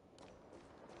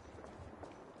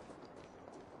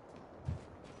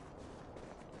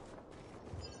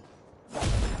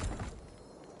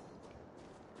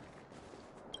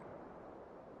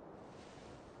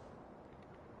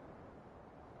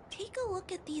 Take a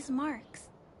look at these marks.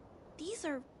 These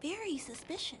are very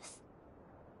suspicious.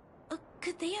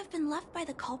 Could they have been left by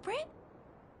the culprit?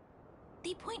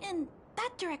 They point in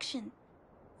that direction.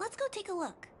 Let's go take a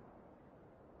look.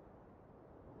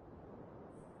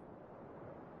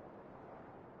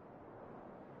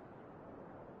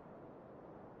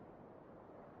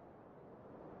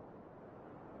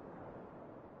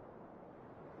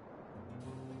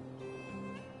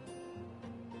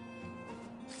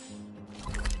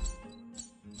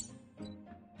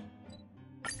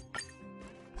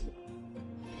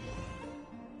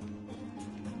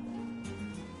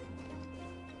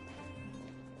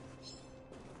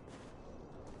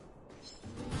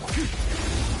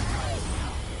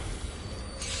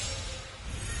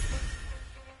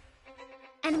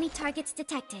 Enemy targets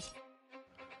detected.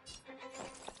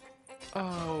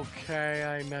 Okay,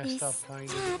 I messed up kind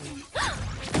of.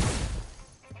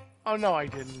 Oh no, I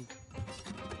didn't.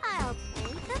 I'll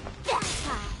play the bad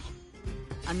card.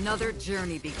 Another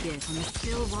journey begins. On the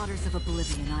still waters of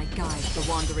oblivion, I guide the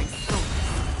wandering soul.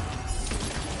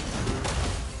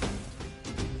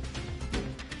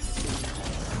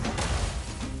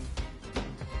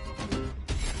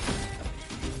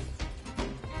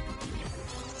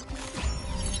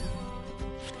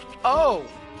 Oh!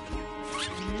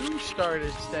 You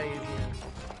started staying here.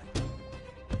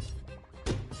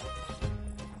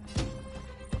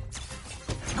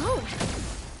 Oh!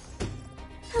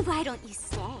 Why don't you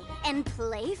stay and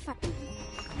play for me?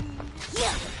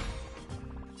 Yeah.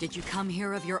 Did you come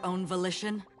here of your own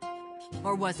volition?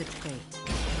 Or was it fate?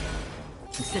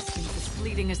 Existence as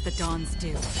fleeting as the dawn's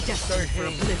dew, destined for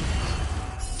oblivion.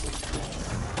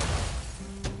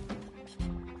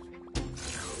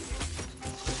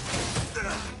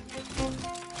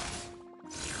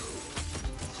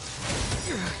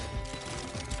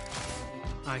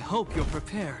 I hope you're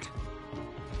prepared.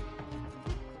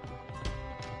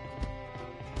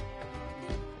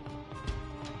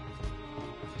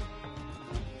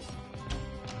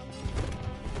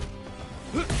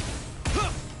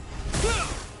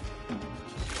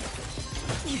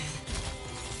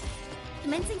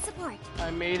 Commencing support.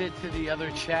 I made it to the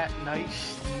other chat.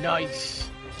 Nice. Nice.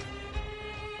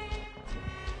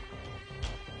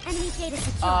 Enemy data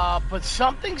secure. But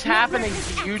something's happening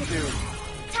to YouTube.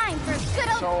 Time for good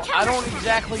old So I don't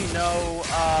exactly know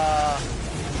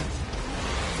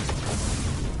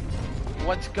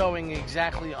what's going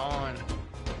exactly on.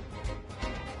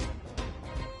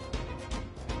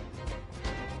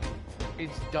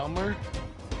 It's dumber.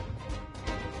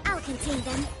 I'll contain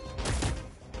them.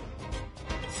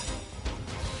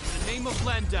 In the name of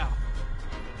Landau.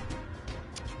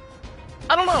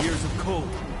 I don't know. Years of cold.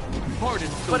 Pardon.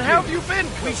 But how have you been?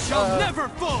 We shall never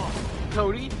fall.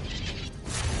 Cody.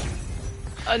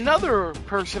 Another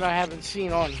person I haven't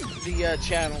seen on the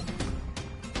channel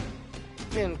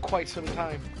in quite some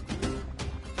time.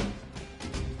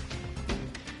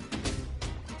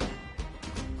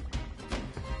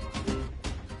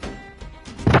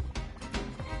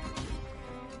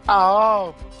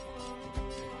 Oh.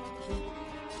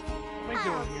 What am I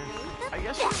doing here? I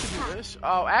guess I should do this.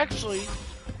 Oh, actually,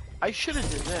 I should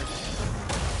have did this.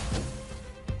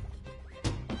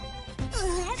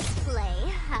 Let's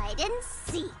play hide and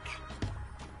seek.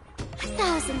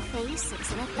 1,000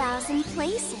 faces in 1,000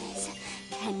 places.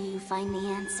 Can you find the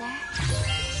answer?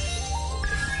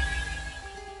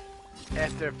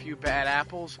 After a few bad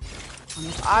apples,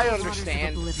 I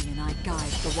understand. Oblivion, I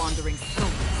guide the wandering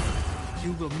souls.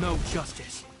 You will know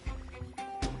justice.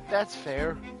 That's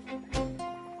fair.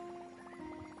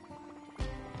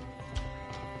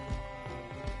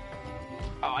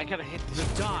 Oh, I gotta hit this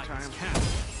The one more die time. is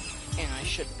cast. And I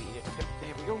should beat it.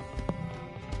 There we go.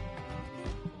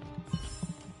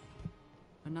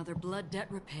 Another blood debt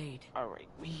repaid. Alright,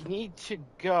 we need to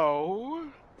go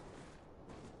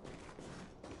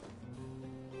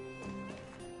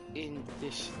in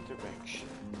this direction.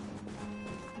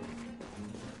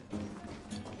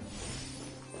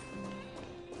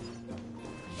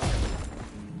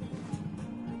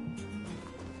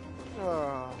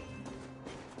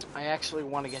 I actually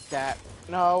want to get that.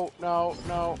 No, no,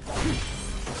 no.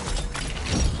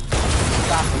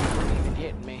 Stop it from even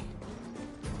hitting me.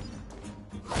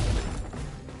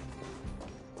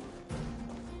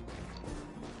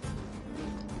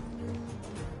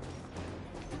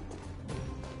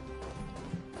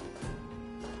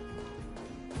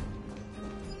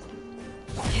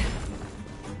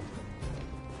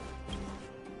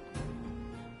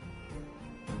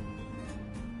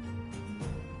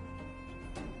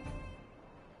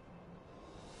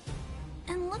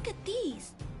 Look at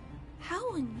these!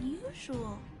 How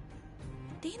unusual.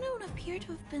 They don't appear to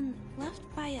have been left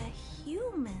by a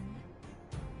human.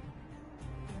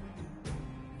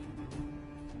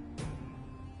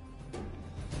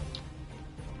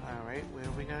 Alright, where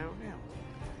do we go now?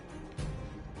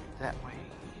 That way.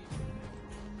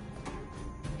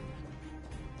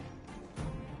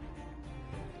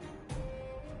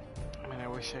 I mean, I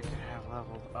wish I could have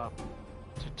leveled up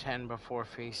to 10 before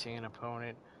facing an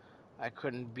opponent I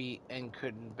couldn't beat and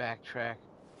couldn't backtrack.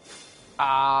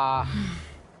 I'm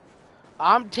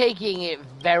taking it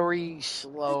very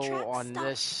slow on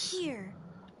this here.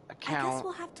 account. I guess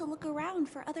we'll have to look around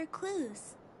for other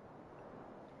clues.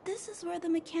 This is where the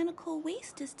mechanical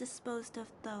waste is disposed of,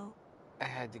 though. I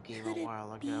had the game Could a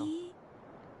while it ago. Be...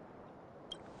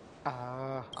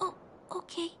 Oh,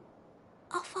 okay.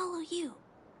 I'll follow you.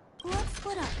 Let's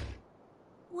split up.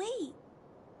 Wait.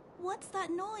 What's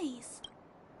that noise?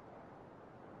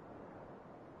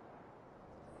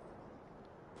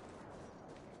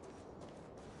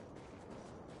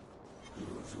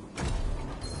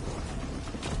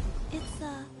 It's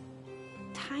a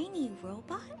tiny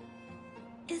robot?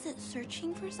 Is it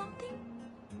searching for something?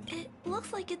 It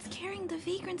looks like it's carrying the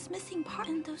vagrant's missing part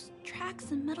and those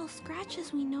tracks and metal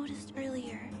scratches we noticed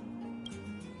earlier.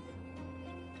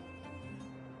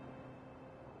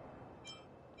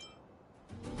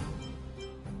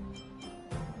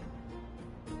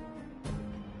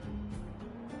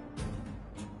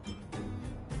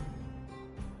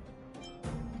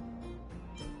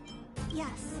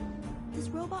 Yes, this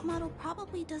robot model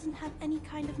probably doesn't have any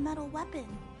kind of metal weapon.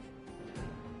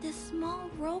 This small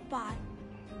robot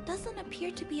doesn't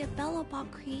appear to be a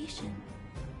Bellobot creation.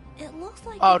 It looks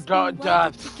like it's been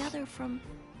welded together from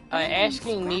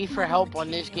asking me for help on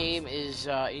this game is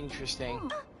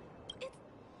interesting.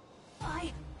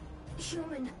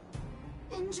 Human,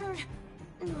 injured,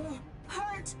 no,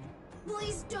 hurt.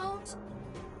 Please don't.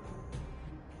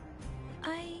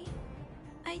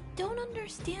 I don't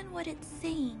understand what it's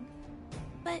saying,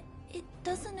 but it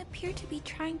doesn't appear to be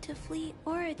trying to flee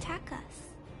or attack us.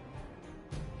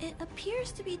 It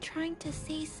appears to be trying to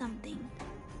say something.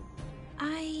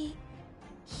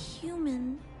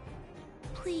 Human,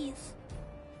 please,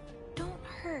 don't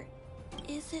hurt.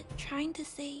 Is it trying to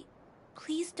say,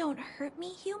 please don't hurt me,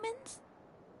 humans?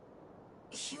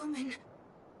 Human,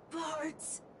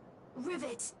 parts,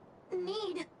 rivet,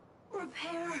 need,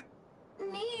 repair,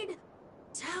 need,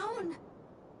 town,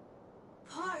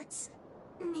 parts,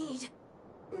 need,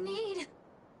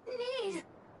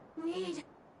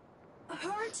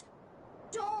 hurt,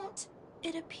 don't.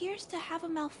 It appears to have a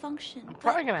malfunction. I'm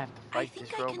probably gonna have to fight this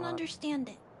robot. I think I can understand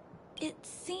it. It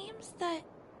seems that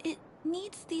it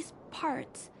needs these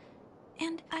parts,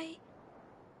 and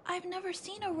I've never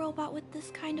seen a robot with this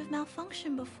kind of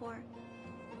malfunction before.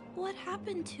 What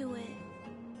happened to it?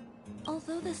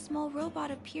 Although the small robot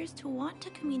appears to want to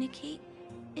communicate,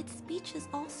 its speech is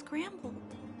all scrambled.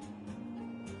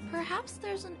 Perhaps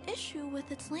there's an issue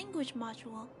with its language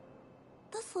module.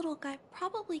 This little guy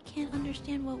probably can't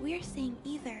understand what we're saying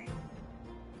either.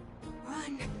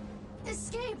 Run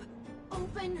Escape!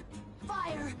 Open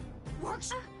fire!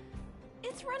 Works.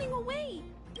 It's running away!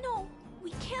 No,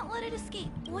 we can't let it escape.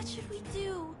 What should we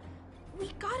do?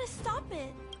 We gotta stop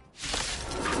it.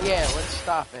 Yeah, let's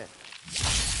stop it.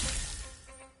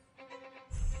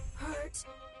 Hurt.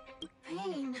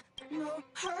 Pain. No.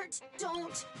 Hurt.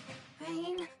 Don't.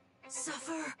 Pain.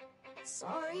 Suffer.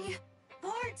 Sorry.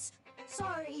 Parts.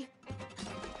 Sorry.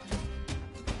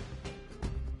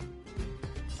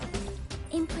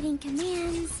 Inputting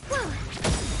commands. Whoa.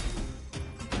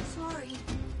 Sorry.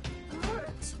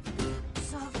 Hurt.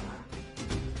 Suffer.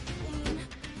 Pain.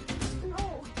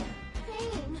 No.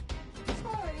 Pain.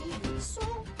 Sorry.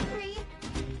 Sorry.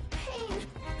 Pain.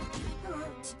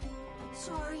 Hurt.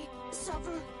 Sorry.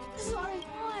 Suffer. Sorry.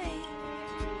 Why?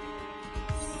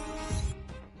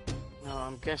 No,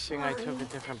 I'm guessing I took a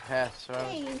different path, so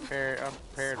I was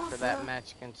prepared for that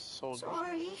match against soldiers.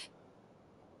 Sorry.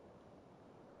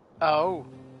 Oh.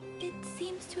 It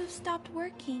seems to have stopped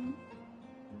working.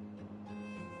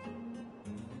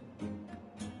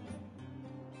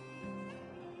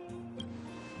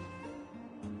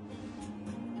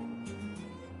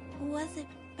 Was it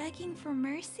begging for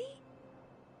mercy?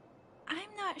 I'm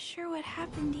not sure what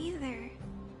happened either.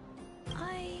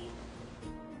 I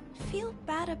feel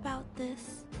bad about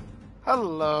this.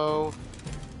 Hello.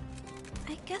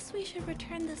 I guess we should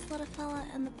return this little fella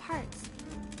and the parts.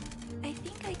 I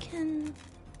think I can...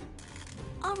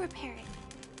 I'll repair it.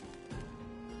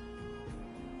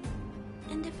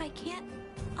 And if I can't,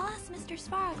 I'll ask Mr.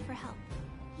 Svarog for help.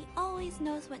 He always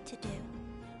knows what to do.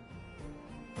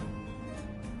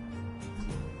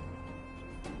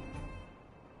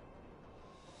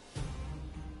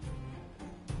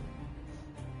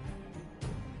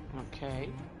 Okay.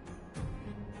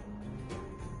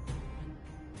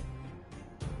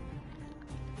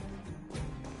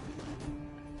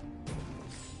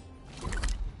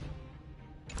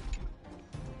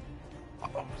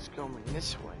 Oh, it's going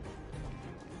this way.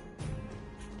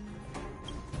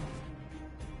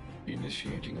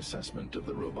 Initiating assessment of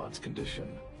the robot's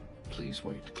condition. Please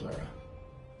wait, Clara.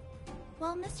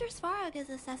 While Mr. Svarog is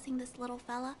assessing this little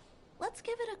fella, let's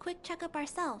give it a quick checkup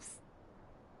ourselves.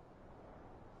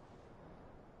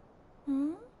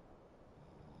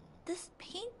 This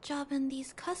paint job and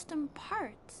these custom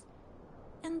parts.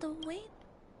 And the weight...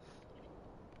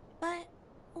 But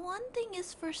one thing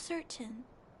is for certain.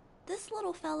 This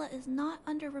little fella is not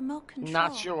under remote control.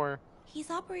 Not sure. He's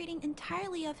operating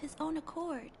entirely of his own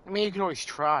accord. I mean, you can always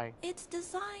try. Its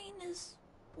design is,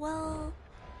 well,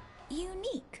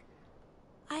 unique.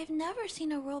 I've never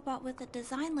seen a robot with a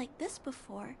design like this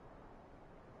before.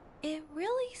 It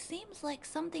really seems like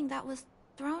something that was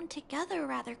thrown together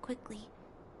rather quickly.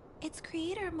 Its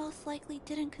creator most likely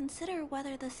didn't consider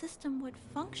whether the system would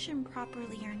function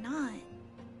properly or not.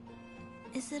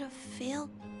 Is it a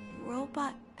failed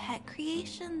robot pet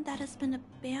creation that has been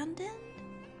abandoned?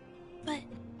 But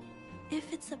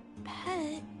if it's a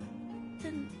pet,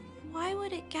 then why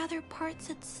would it gather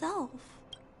parts itself?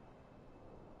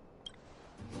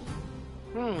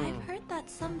 I've heard that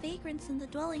some vagrants in the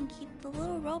dwelling keep the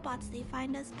little robots they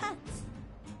find as pets.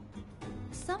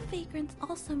 Some vagrants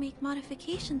also make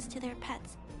modifications to their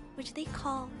pets, which they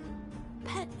call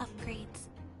pet upgrades.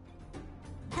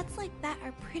 Pets like that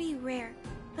are pretty rare,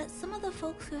 but some of the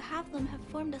folks who have them have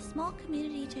formed a small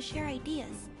community to share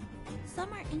ideas.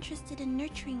 Some are interested in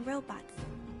nurturing robots.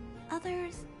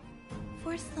 Others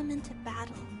force them into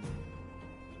battle.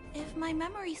 If my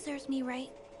memory serves me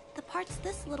right, the parts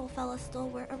this little fella stole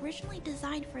were originally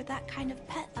designed for that kind of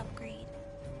pet upgrade.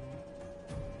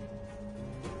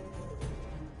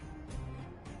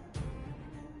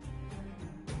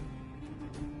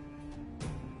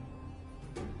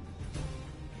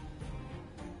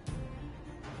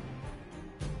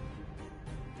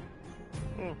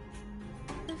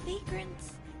 The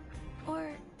vagrants,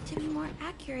 or to be more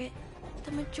accurate,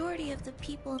 the majority of the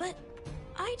people, but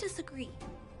I disagree.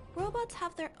 Robots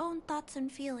have their own thoughts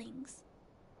and feelings.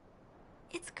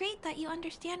 It's great that you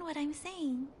understand what I'm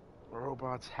saying.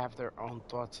 Robots have their own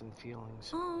thoughts and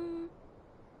feelings.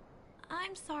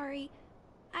 I'm sorry.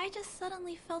 I just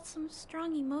suddenly felt some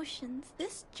strong emotions.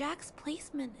 This jack's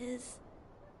placement is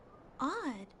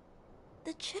odd.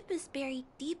 The chip is buried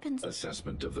deep in...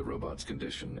 Assessment of the robot's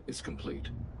condition is complete.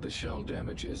 The shell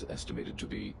damage is estimated to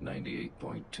be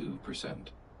 98.2%.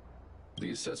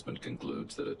 The assessment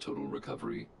concludes that a total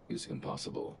recovery is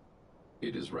impossible.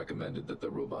 It is recommended that the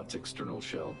robot's external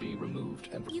shell be removed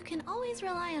and... You can always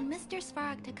rely on Mr.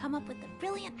 Svarog to come up with a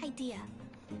brilliant idea.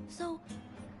 So,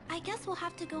 I guess we'll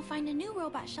have to go find a new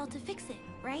robot shell to fix it,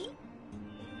 right?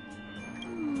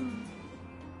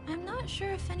 I'm not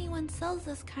sure if anyone sells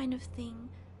this kind of thing.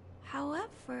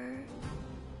 However,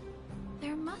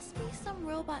 there must be some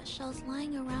robot shells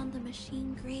lying around the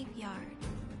machine graveyard.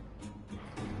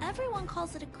 Everyone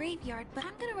calls it a graveyard, but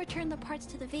I'm gonna return the parts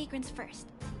to the vagrants first.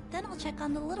 Then I'll check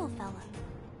on the little fella.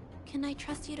 Can I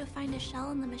trust you to find a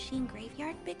shell in the machine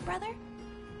graveyard, big brother?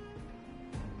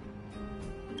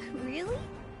 Really?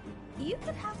 You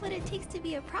could have what it takes to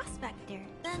be a prospector.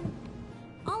 Then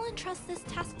I'll entrust this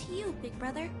task to you, big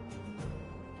brother.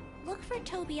 Look for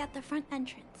Toby at the front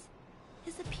entrance.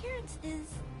 His appearance is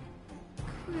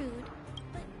crude,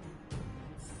 but...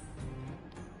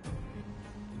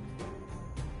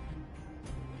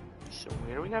 So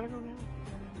where do we gotta go now?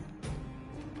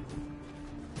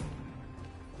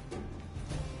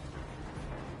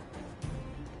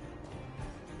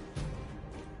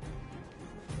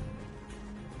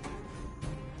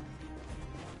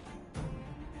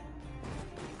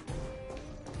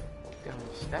 Down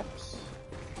the steps.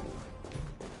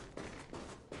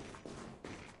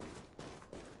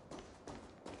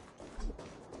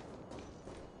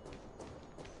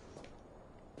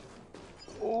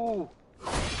 Oh,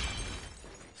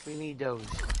 we need those.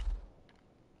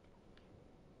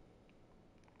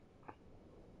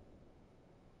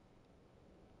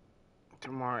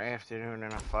 Tomorrow afternoon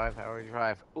and a 5-hour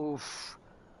drive. Oof.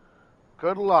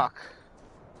 Good luck.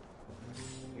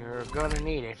 You're gonna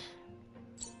need it.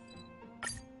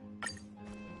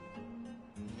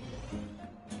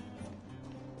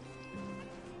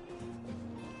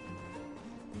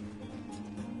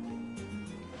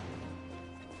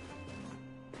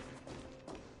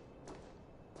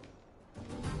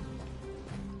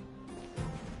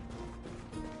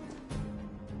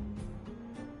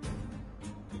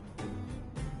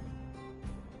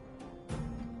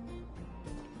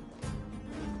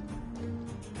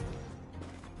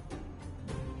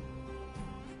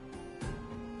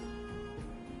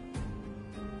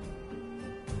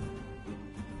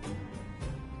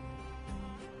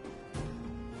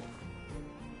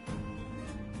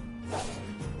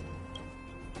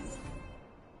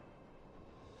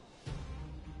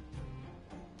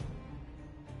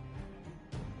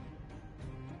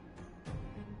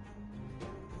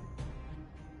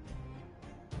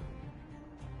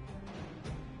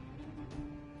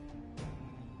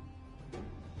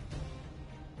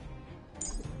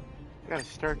 Gotta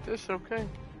start this, okay?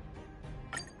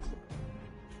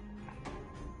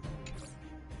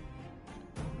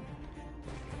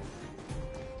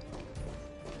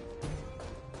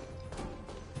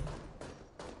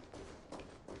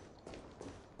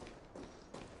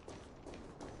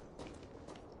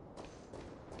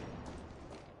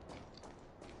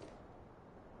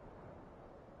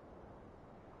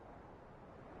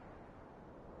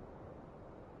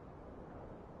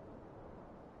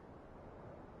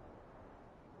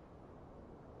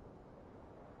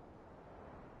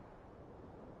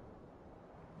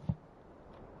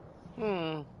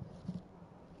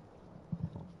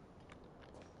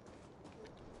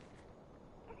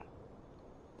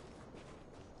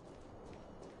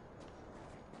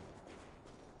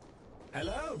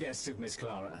 Hello, guests of Miss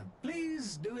Clara.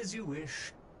 Please do as you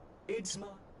wish. It's my...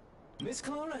 Miss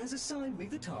Clara has assigned me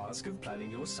the task of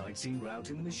planning your sightseeing route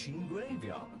in the machine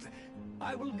graveyard.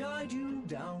 I will guide you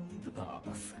down the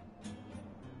path.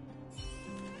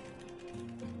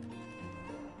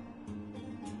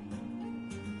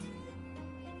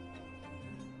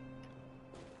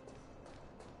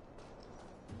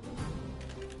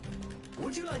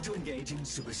 Would you like to engage in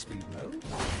super speed mode?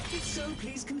 If so,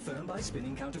 please confirm by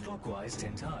spinning counterclockwise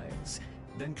 10 times,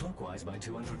 then clockwise by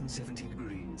 270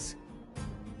 degrees.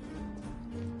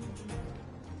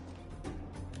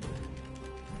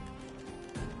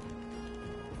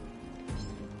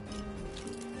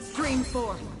 Stream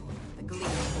 4. The gleam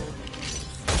of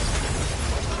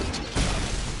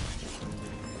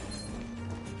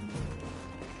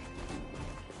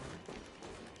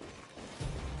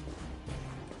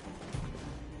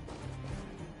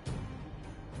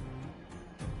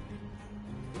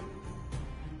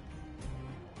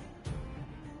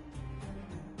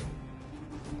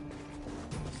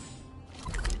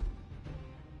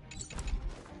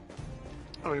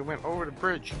Oh, he went over the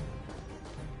bridge.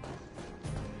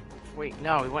 Wait,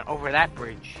 no, he went over that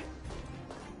bridge.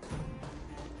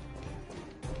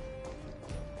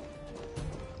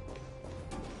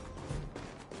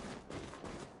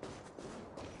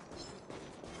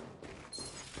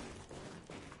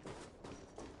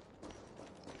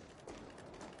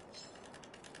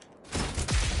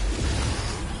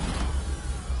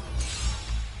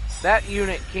 That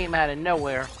unit came out of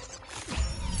nowhere.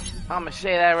 I'm gonna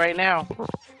say that right now.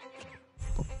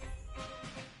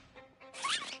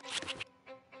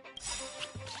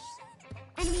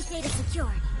 Enemy Enemy data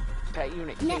secured. That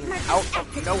unit Net came markers out of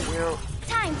activated. nowhere.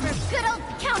 Time for a good old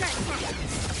counterattack.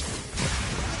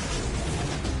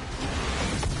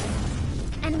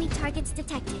 Enemy targets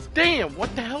detected. Damn,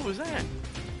 what the hell was that?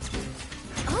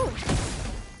 Oh.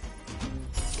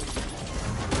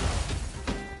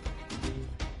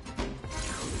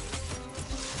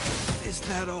 Is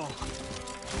that all?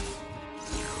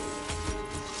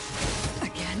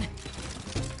 Again?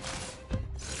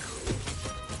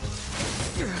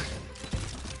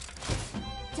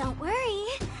 Don't worry,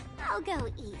 I'll go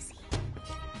easy.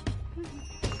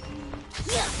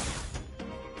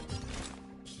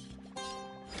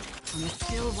 On the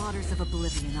still waters of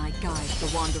oblivion, I guide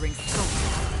the wandering soul.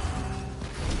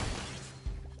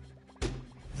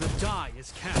 The die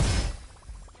is cast.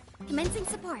 Commencing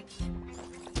support.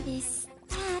 This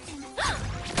happened.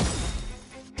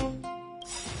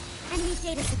 Enemy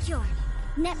data secure.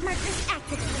 Net markers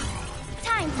activated.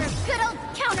 Time for a good old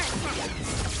counterattack.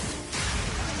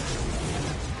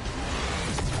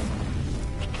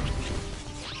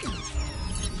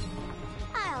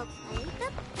 I'll play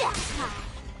the best card.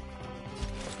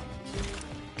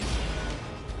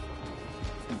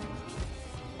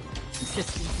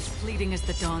 Resistance is fleeting as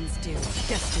the dawn's dew,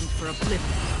 destined for oblivion.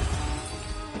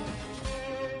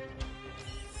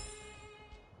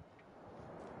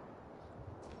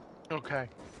 Okay.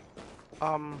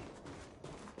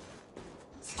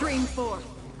 Stream forth.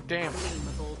 Damn. Gleam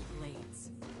of old blades.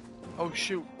 Oh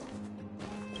shoot.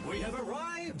 We have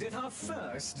arrived at our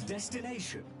first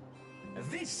destination.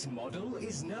 This model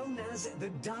is known as the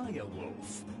Dire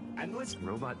Wolf, and was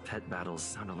Robot pet battles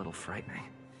sound a little frightening.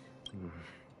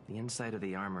 The inside of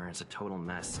the armor is a total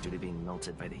mess due to being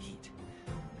melted by the heat.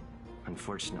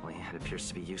 Unfortunately, it appears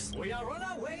to be useless. We are on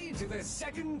our way to the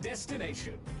second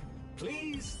destination.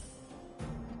 Please.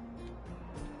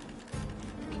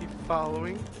 Keep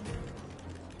following.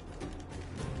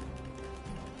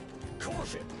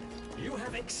 Caution! You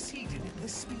have exceeded the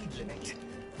speed limit.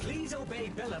 Please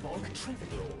obey Bellevog traffic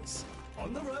laws.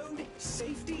 On the road,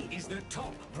 safety is the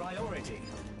top priority.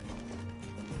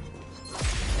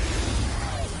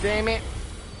 Damn it.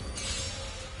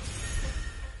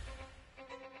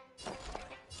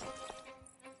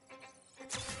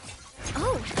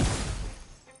 Oh.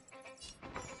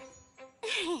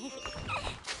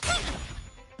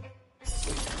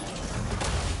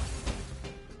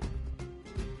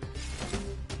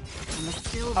 On the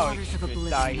still Oh, waters of you oblivion,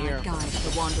 die I here. guide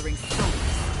the wandering soul.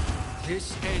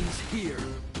 This ends here.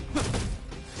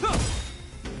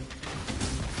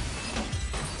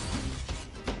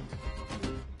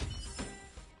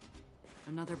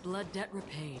 Another blood debt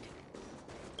repaid.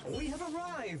 We have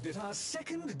arrived at our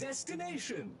second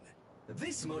destination.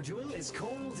 This module is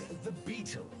called the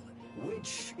Beetle,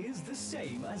 which is the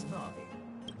same as mine.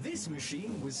 This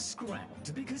machine was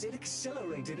scrapped because it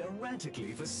accelerated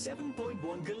erratically for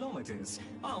 7.1 kilometers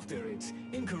after it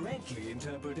incorrectly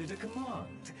interpreted a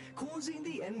command, causing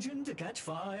the engine to catch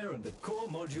fire and the core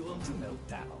module to melt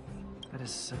down. That is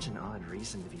such an odd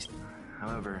reason to be...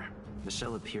 However, the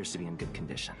shell appears to be in good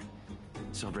condition,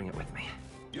 so I'll bring it with me.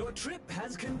 Your trip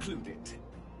has concluded.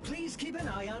 Please keep an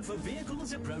eye out for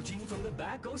vehicles approaching from the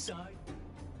back or side.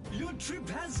 Your trip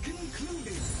has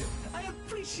concluded. I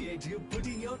appreciate you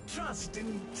putting your trust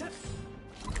in...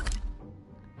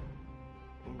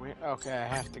 Okay, I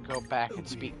have to go back and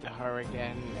speak to her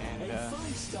again, and, A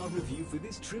 5-star review for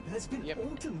this trip has been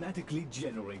automatically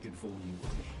generated for you.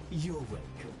 You're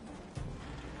welcome.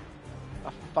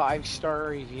 a 5-star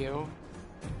review.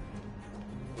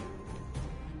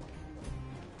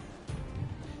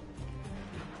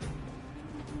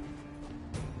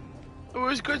 It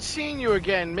was good seeing you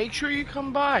again. Make sure you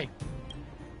come by.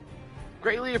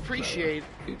 Greatly appreciate.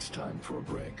 It's time for a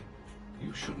break.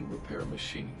 You shouldn't repair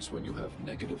machines when you have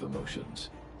negative emotions.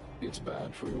 It's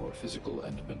bad for your physical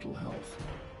and mental health.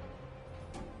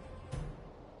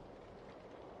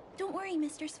 Don't worry,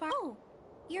 Mr. Svar. Oh,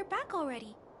 you're back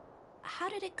already. How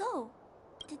did it go?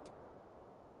 Did...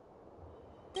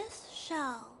 This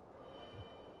shell...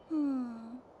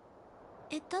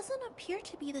 It doesn't appear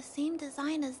to be the same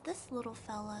design as this little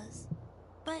fella's.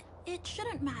 But it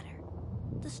shouldn't matter.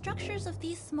 The structures of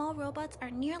these small robots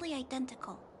are nearly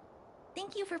identical.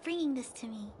 Thank you for bringing this to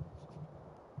me.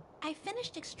 I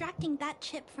finished extracting that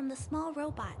chip from the small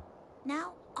robot.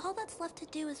 Now, all that's left to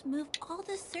do is move all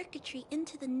this circuitry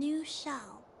into the new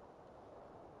shell.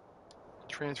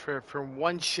 Transfer it from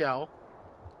one shell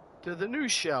to the new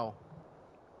shell.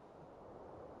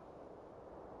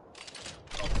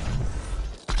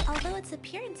 Although its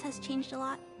appearance has changed a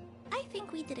lot, I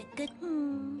think we did a good...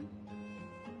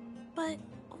 But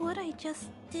what I just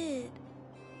did...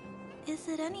 Is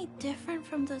it any different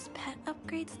from those pet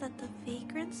upgrades that the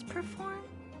vagrants perform?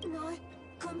 Not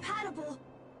compatible.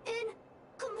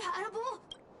 Incompatible.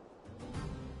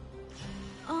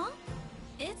 Huh?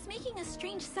 It's making a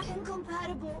strange sound.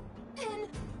 Incompatible.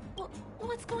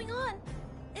 What's going on?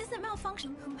 Is it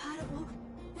malfunction? Incompatible.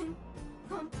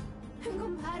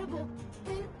 Incompatible.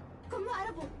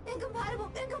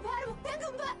 Incompatible.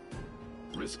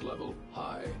 Risk level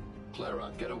high.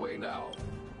 Clara, get away now.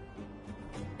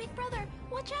 Big brother,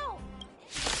 watch out!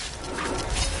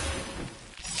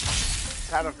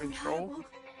 Out of control.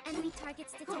 Enemy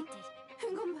targets detected.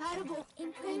 Incompatible.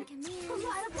 Incoming command.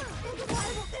 Incompatible.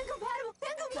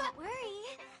 Don't worry.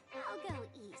 I'll go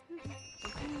east.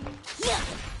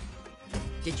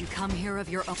 Did you come here of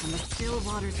your own? From the still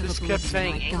waters of Just oblivion, kept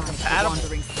saying I died, incompatible.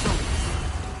 wandering souls.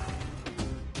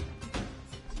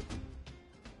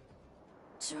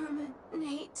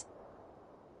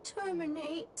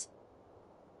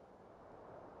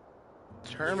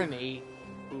 Terminate.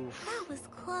 Oof. That was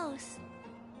close.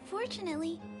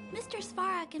 Fortunately, Mr.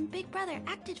 Svarak and Big Brother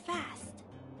acted fast.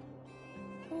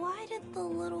 Why did the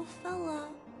little fella...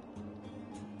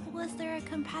 Was there a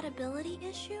compatibility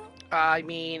issue? I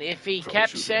mean, if he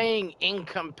kept saying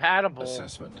incompatible,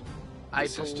 Assessment. I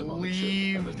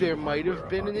believe there might have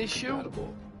been an issue.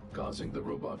 Causing the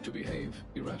robot to behave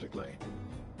erratically.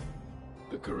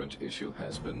 The current issue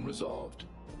has been resolved.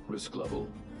 Risk level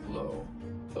low.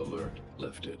 Alert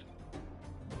lifted.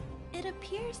 It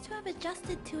appears to have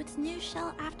adjusted to its new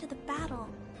shell after the battle.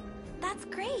 That's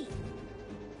great.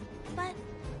 But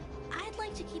I'd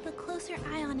like to keep a closer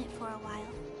eye on it for a while.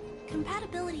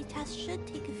 Compatibility tests should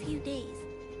take a few days.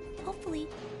 Hopefully,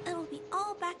 it'll be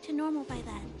all back to normal by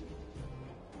then.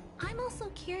 I'm also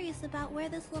curious about where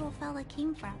this little fella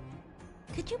came from.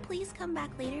 Could you please come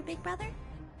back later, Big Brother?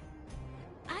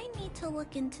 I need to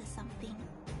look into something.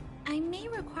 I may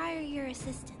require your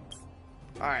assistance.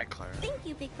 Alright, Clara. Thank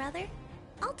you, Big Brother.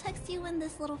 I'll text you when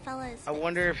this little fella is I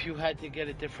wonder if you had to get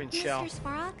a different shell. Mr.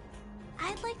 Svarog,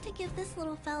 I'd like to give this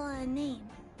little fella a name.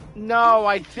 No,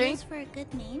 I Any think... ideas for a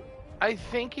good name? I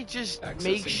think it just Accessing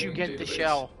makes you main get the database.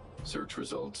 shell. Search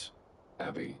results.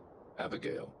 Abby,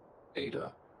 Abigail,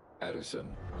 Ada, Addison.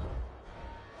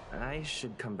 I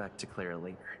should come back to Clara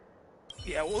later.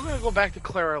 Yeah, we're gonna go back to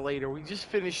Clara later. We just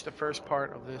finished the first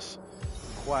part of this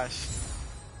quest.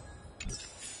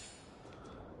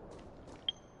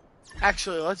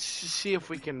 Actually, let's just see if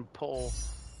we can pull.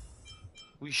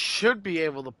 We should be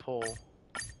able to pull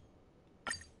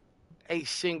a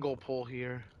single pull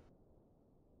here.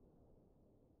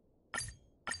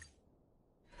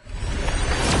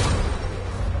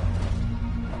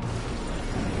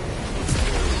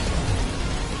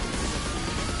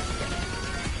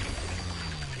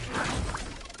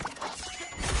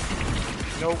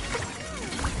 Nope.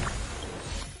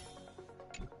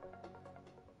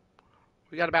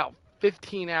 We got about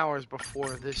 15 hours before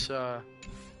this,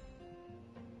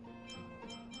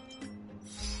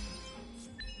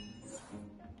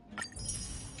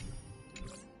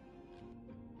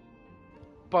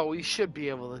 but we should be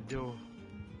able to do.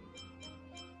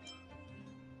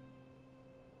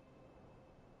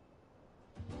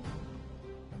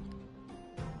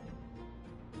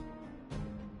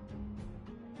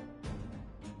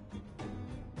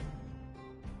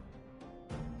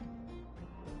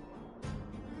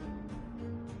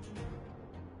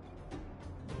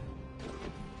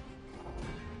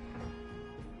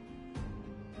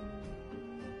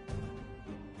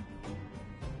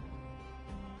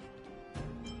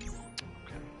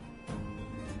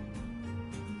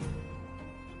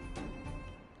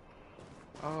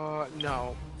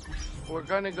 No. We're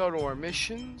gonna go to our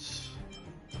missions.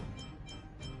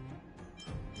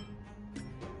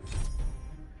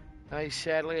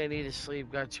 Sadly, I need to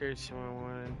sleep. Got church tomorrow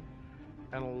morning.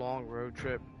 And a long road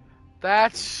trip.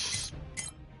 That's...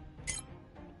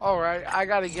 Alright, I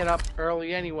gotta get up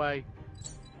early anyway.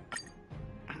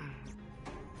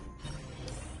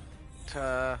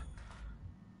 To...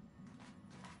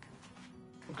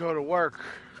 go to work.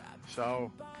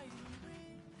 So...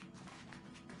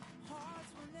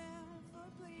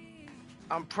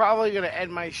 I'm probably gonna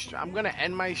end my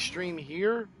stream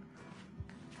here.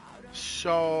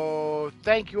 So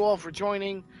thank you all for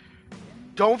joining.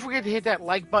 Don't forget to hit that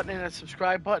like button and that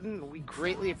subscribe button. We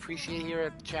greatly appreciate it here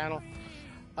at the channel.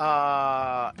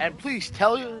 And please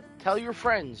tell your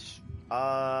friends.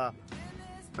 I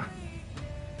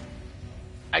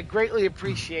greatly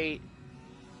appreciate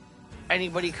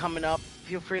anybody coming up.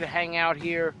 Feel free to hang out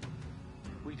here.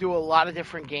 We do a lot of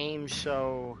different games,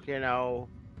 so you know.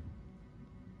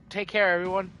 Take care,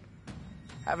 everyone.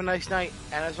 Have a nice night,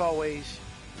 and as always,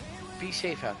 be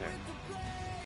safe out there.